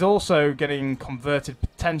 Capua is also getting converted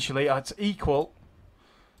potentially. Oh, it's equal.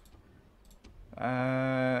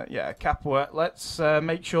 Yeah, Capua. Let's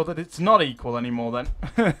make sure that it's not equal anymore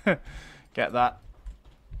then. Get that.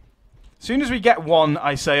 As soon as we get one,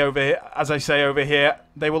 as I say over here,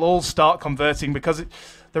 they will all start converting because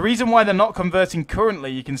the reason why they're not converting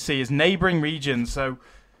currently, you can see, is neighboring regions. So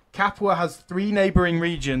Capua has 3 neighboring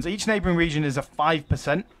regions. Each neighboring region is a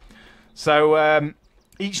 5%. So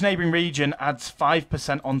each neighboring region adds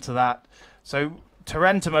 5% onto that. So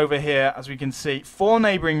Tarentum over here, as we can see, 4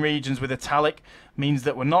 neighboring regions with Italic means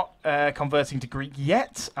that we're not converting to Greek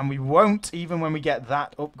yet, and we won't even when we get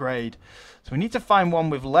that upgrade. So we need to find one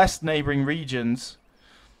with less neighboring regions.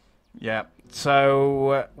 Yeah,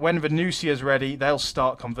 so when Venusia's ready, they'll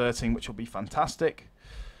start converting, which will be fantastic.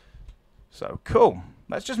 So, cool.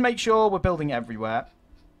 Let's just make sure we're building everywhere.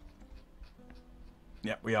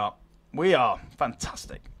 Yeah, we are. We are.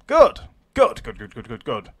 Fantastic. Good. Good, good, good, good, good,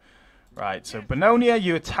 good. Right, so Bononia,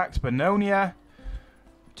 you attacked Bononia.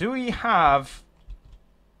 Do we have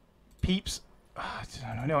peeps?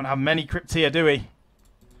 We don't have many Cryptia, do we?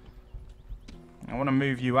 I want to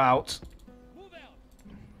move you out.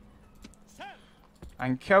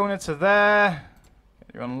 Ancona to there.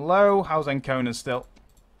 You're on low. How's Ancona still?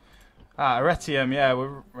 Ah, Aretium, yeah,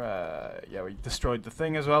 we destroyed the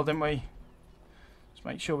thing as well, didn't we? Let's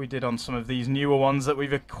make sure we did on some of these newer ones that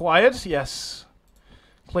we've acquired. Yes.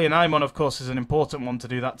 Cleonaimon, of course, is an important one to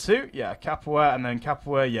do that too. Yeah, Capua, and then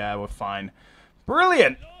Capua, yeah, we're fine.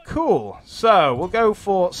 Brilliant! Cool. So, we'll go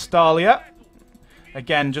for Stalia.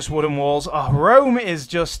 Again, just wooden walls. Oh, Rome is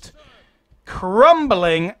just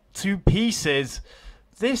crumbling to pieces.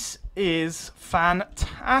 This is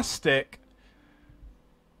fantastic.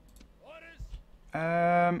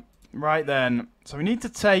 Right then. So we need to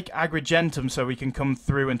take Agrigentum so we can come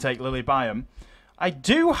through and take Lilybaeum. I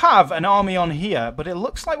do have an army on here, but it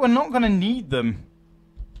looks like we're not going to need them.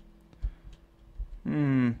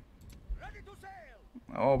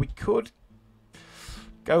 Or we could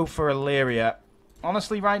go for Illyria.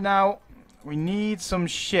 Honestly, right now, we need some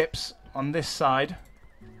ships on this side.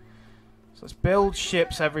 So let's build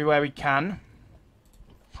ships everywhere we can.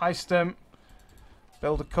 Heist them.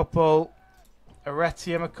 Build a couple.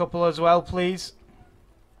 Arretium a couple as well, please.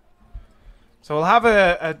 So we'll have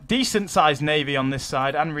a decent-sized navy on this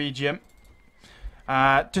side and Regium.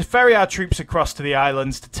 To ferry our troops across to the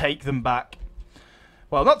islands to take them back.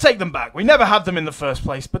 Well, not take them back. We never had them in the first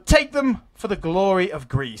place, but take them for the glory of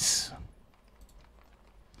Greece.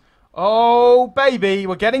 Oh, baby,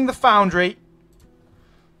 we're getting the foundry.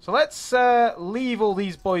 So let's leave all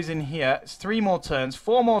these boys in here. It's 3 more turns,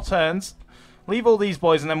 4 more turns. Leave all these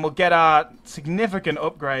boys, and then we'll get our significant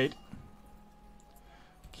upgrade.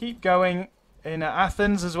 Keep going in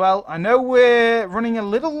Athens as well. I know we're running a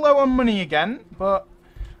little low on money again, but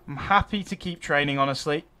I'm happy to keep training,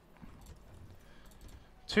 honestly.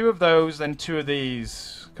 2 of those, then 2 of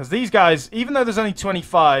these. Because these guys, even though there's only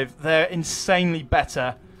 25, they're insanely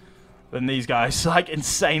better than these guys. Like,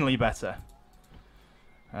 insanely better.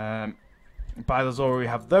 By Lazora, we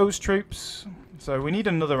have those troops. So we need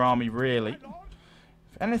another army, really.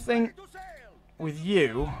 If anything with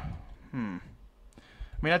you...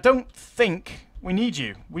 I mean, I don't think we need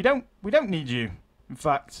you. We don't need you. In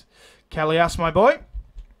fact, Kellias, my boy.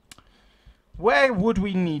 Where would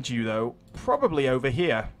we need you, though? Probably over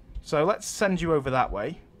here. So let's send you over that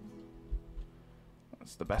way.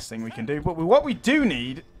 That's the best thing we can do. But what we do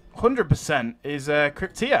need, 100%, is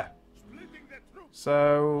Cryptia.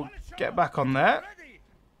 So get back on there.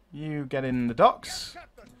 You get in the docks.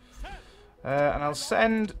 And I'll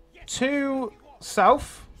send 2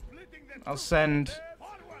 south. I'll send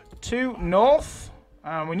 2 north.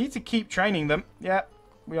 And we need to keep training them. Yeah,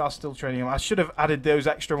 we are still training them. I should have added those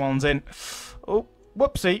extra ones in. Oh,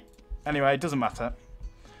 whoopsie. Anyway, it doesn't matter.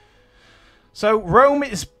 So Rome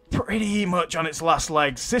is pretty much on its last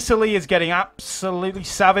legs. Sicily is getting absolutely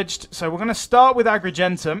savaged. So we're going to start with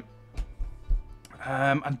Agrigentum.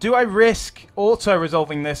 And do I risk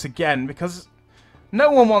auto-resolving this again? Because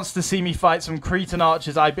no one wants to see me fight some Cretan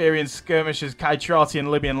archers, Iberian skirmishers, Kytratian,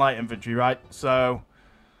 Libyan light infantry, right? So,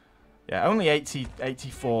 yeah, only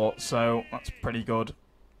 84, so that's pretty good.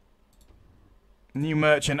 New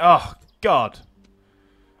merchant. Oh, God.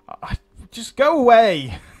 Just go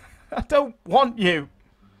away. I don't want you.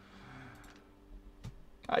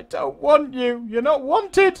 I don't want you. You're not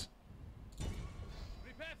wanted.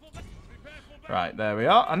 Right, there we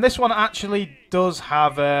are. And this one actually does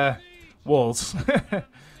have walls.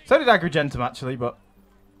 So did Agrigentum, actually, but...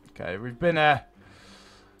 Okay, we've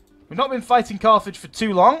not been fighting Carthage for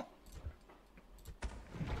too long.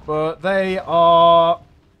 But they are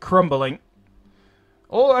crumbling.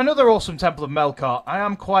 Oh, another awesome Temple of Melkart. I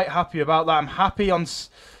am quite happy about that. I'm happy on...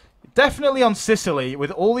 Definitely on Sicily,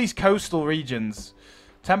 with all these coastal regions.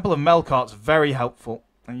 Temple of Melkart's very helpful.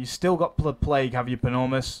 And you still got Blood Plague, have you,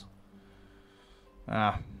 Panormus?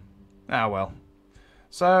 Ah, well.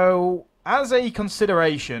 So, as a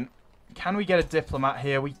consideration, can we get a diplomat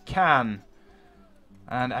here? We can.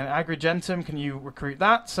 And Agrigentum, can you recruit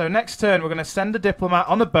that? So next turn, we're going to send a diplomat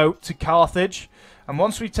on a boat to Carthage. And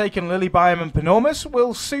once we've taken Lilybium and Panormus,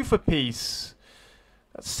 we'll sue for peace.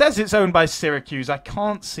 It says it's owned by Syracuse. I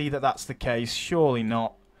can't see that that's the case. Surely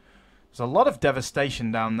not. There's a lot of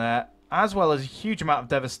devastation down there, as well as a huge amount of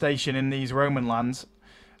devastation in these Roman lands,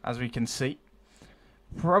 as we can see.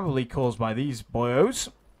 Probably caused by these boyos.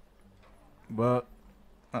 But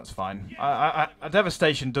that's fine. A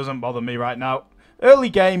devastation doesn't bother me right now. Early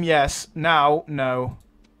game, yes. Now, no.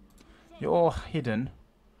 You're hidden.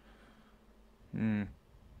 Okay,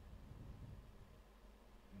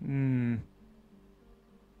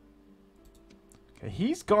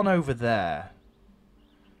 he's gone over there.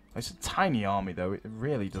 It's a tiny army, though. It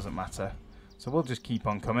really doesn't matter. So we'll just keep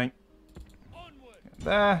on coming.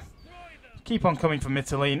 There. Keep on coming from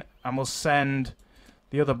Mytilene. And we'll send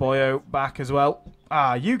the other boyo back as well.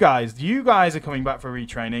 Ah, you guys are coming back for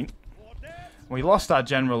retraining. We lost our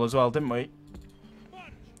general as well, didn't we?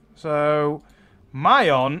 So,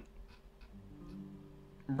 Mayon,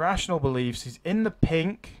 rational beliefs, he's in the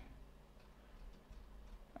pink.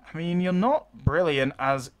 I mean, you're not brilliant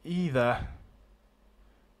as either.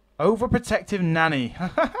 Overprotective nanny.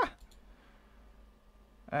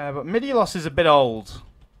 But Midilos is a bit old.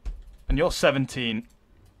 And you're 17.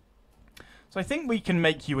 So I think we can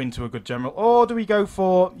make you into a good general. Or do we go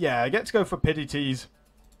for... Yeah, let's go for Pidites.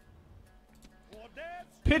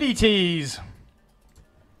 Pidites!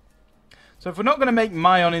 So if we're not going to make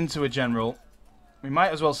Mayon into a general, we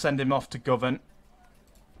might as well send him off to govern.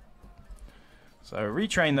 So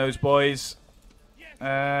retrain those boys.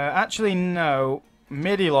 Actually, no.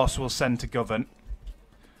 Midilos will send to govern.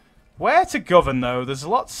 Where to govern, though? There's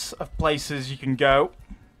lots of places you can go.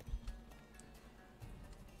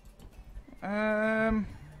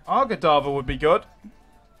 Argadava would be good.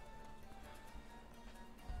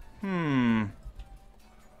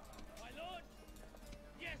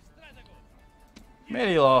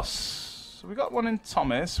 Midilos. So we got one in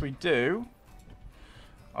Thomas. We do.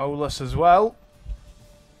 Olus as well.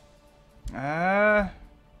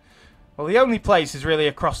 Well, the only place is really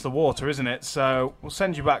across the water, isn't it? So we'll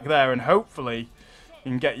send you back there, and hopefully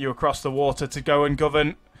we can get you across the water to go and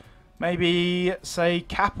govern. Maybe, say,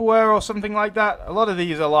 Capua or something like that. A lot of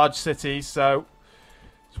these are large cities, so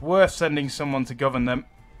it's worth sending someone to govern them.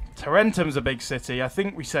 Tarentum's a big city. I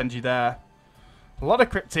think we send you there. A lot of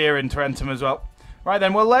Cryptia in Tarentum as well. Right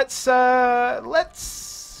then, well, let's end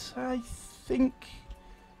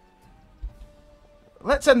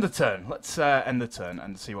the turn. Let's end the turn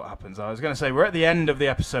and see what happens. I was going to say, we're at the end of the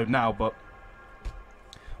episode now, but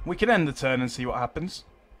we can end the turn and see what happens.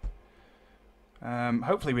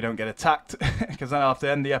 Hopefully we don't get attacked, because then I'll have to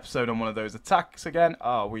end the episode on one of those attacks again.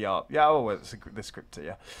 Oh, we are. Yeah, oh, it's the script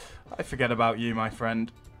here. I forget about you, my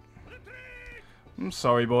friend. I'm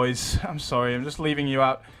sorry, boys. I'm sorry. I'm just leaving you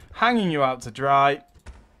out, hanging you out to dry.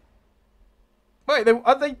 Wait,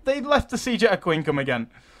 they left the siege at Aquincum again.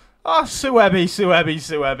 Oh, Suebi.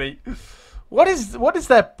 What is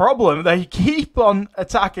their problem? They keep on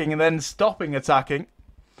attacking and then stopping attacking.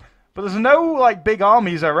 But there's no, like, big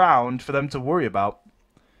armies around for them to worry about.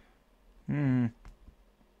 So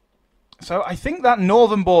I think that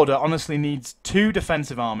northern border honestly needs 2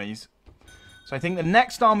 defensive armies. So I think the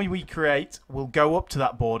next army we create will go up to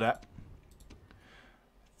that border.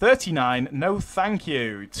 39. No, thank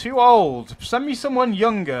you. Too old. Send me someone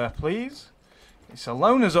younger, please.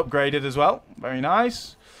 Salona's upgraded as well. Very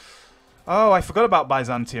nice. Oh, I forgot about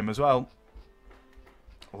Byzantium as well.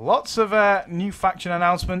 Lots of new faction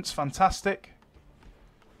announcements. Fantastic.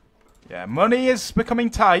 Yeah, money is becoming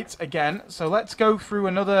tight again. So let's go through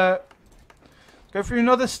another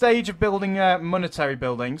stage of building monetary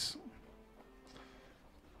buildings.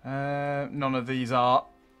 None of these are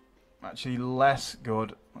actually less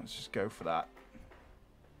good. Let's just go for that.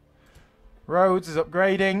 Rhodes is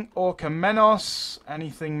upgrading. Orchomenos.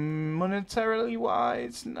 Anything monetarily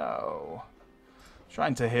wise? No.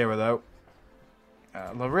 Trying to hero though.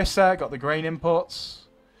 Larissa got the grain imports.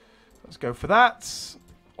 Let's go for that.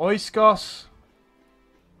 Oiskos.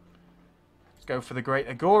 Let's go for the Great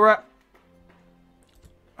Agora.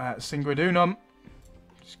 Singradunum.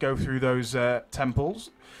 Just go through those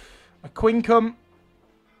temples. Aquincum.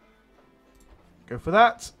 Go for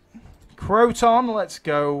that. Croton. Let's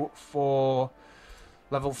go for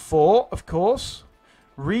level 4, of course.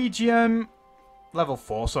 Regium. Level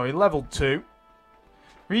 4, sorry. Level 2.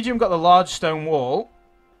 Regium got the large stone wall.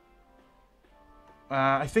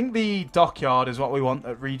 I think the dockyard is what we want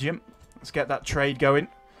at Regium. Let's get that trade going.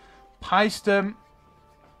 Paestum.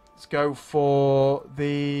 Let's go for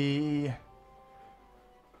the...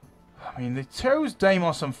 I mean, they chose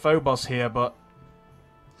Deimos and Phobos here, but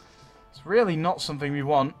it's really not something we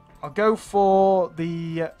want. I'll go for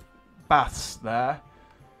the baths there.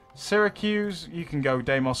 Syracuse, you can go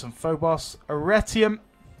Deimos and Phobos. Arretium.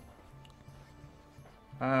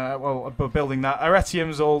 Well, we're building that.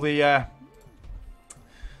 Arretium's all the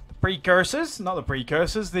precursors, not the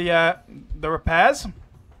precursors, the repairs.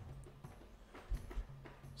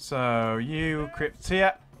 So you,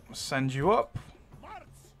 Cryptia, send you up.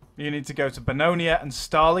 You need to go to Bononia and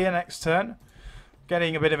Stalia next turn.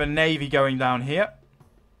 Getting a bit of a navy going down here,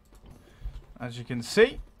 as you can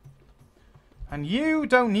see. And you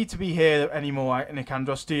don't need to be here anymore,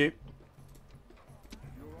 Nicandros, do you?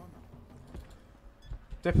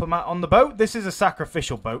 Diplomat on the boat. This is a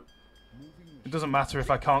sacrificial boat. It doesn't matter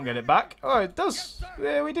if I can't get it back. Oh, it does.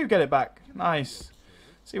 Yeah, we do get it back. Nice.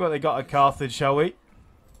 See what they got at Carthage, shall we?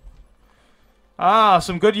 Ah,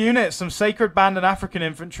 some good units. Some Sacred Band and African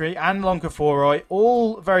Infantry and Loncophoroi.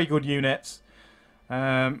 All very good units.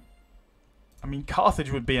 I mean,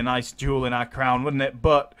 Carthage would be a nice jewel in our crown, wouldn't it?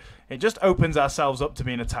 But it just opens ourselves up to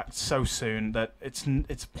being attacked so soon that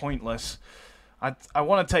it's pointless. I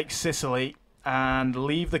want to take Sicily and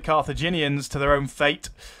leave the Carthaginians to their own fate.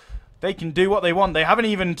 They can do what they want. They haven't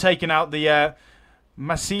even taken out the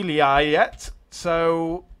Massalia yet,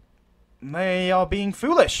 so they are being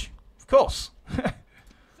foolish, of course.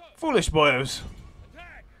 Foolish boyos.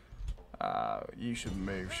 You should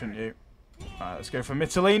move, shouldn't you? Alright, let's go for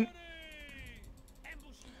Mytilene.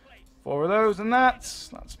 4 of those and that's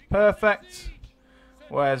perfect.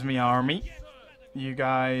 Where's my army? You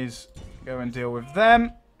guys go and deal with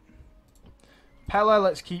them. Pella,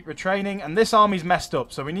 let's keep retraining. And this army's messed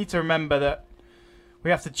up, so we need to remember that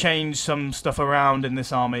we have to change some stuff around in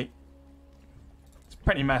this army. It's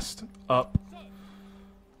pretty messed up.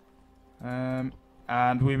 And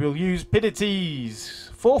we will use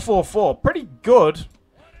Pidites. 444, pretty good.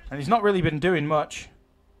 And he's not really been doing much.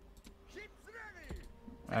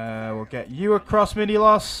 We'll get you across,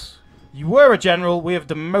 Midilos. You were a general. We have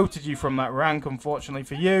demoted you from that rank, unfortunately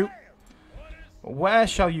for you. Where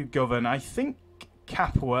shall you govern? I think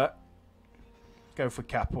Capua. Go for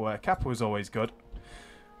Capua. Capua's always good.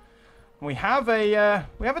 We have a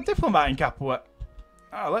diplomat in Capua.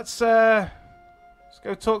 Oh, let's go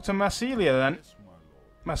talk to Massalia then.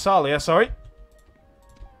 Massalia, sorry.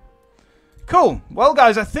 Cool. Well,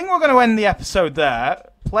 guys, I think we're going to end the episode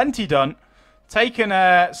there. Plenty done. Taken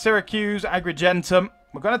Syracuse, Agrigentum.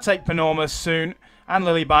 We're going to take Panormus soon. And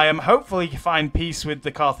Lilybium. Hopefully find peace with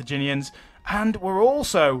the Carthaginians. And we're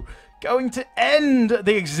also going to end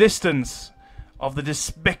the existence of the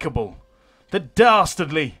despicable, the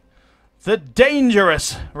dastardly, the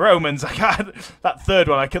dangerous Romans. That third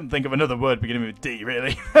one, I couldn't think of another word beginning with D,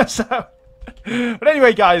 really. But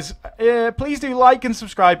anyway, guys, please do like and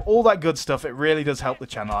subscribe, all that good stuff. It really does help the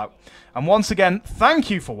channel out. And once again, thank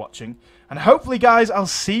you for watching. And hopefully, guys, I'll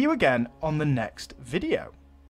see you again on the next video.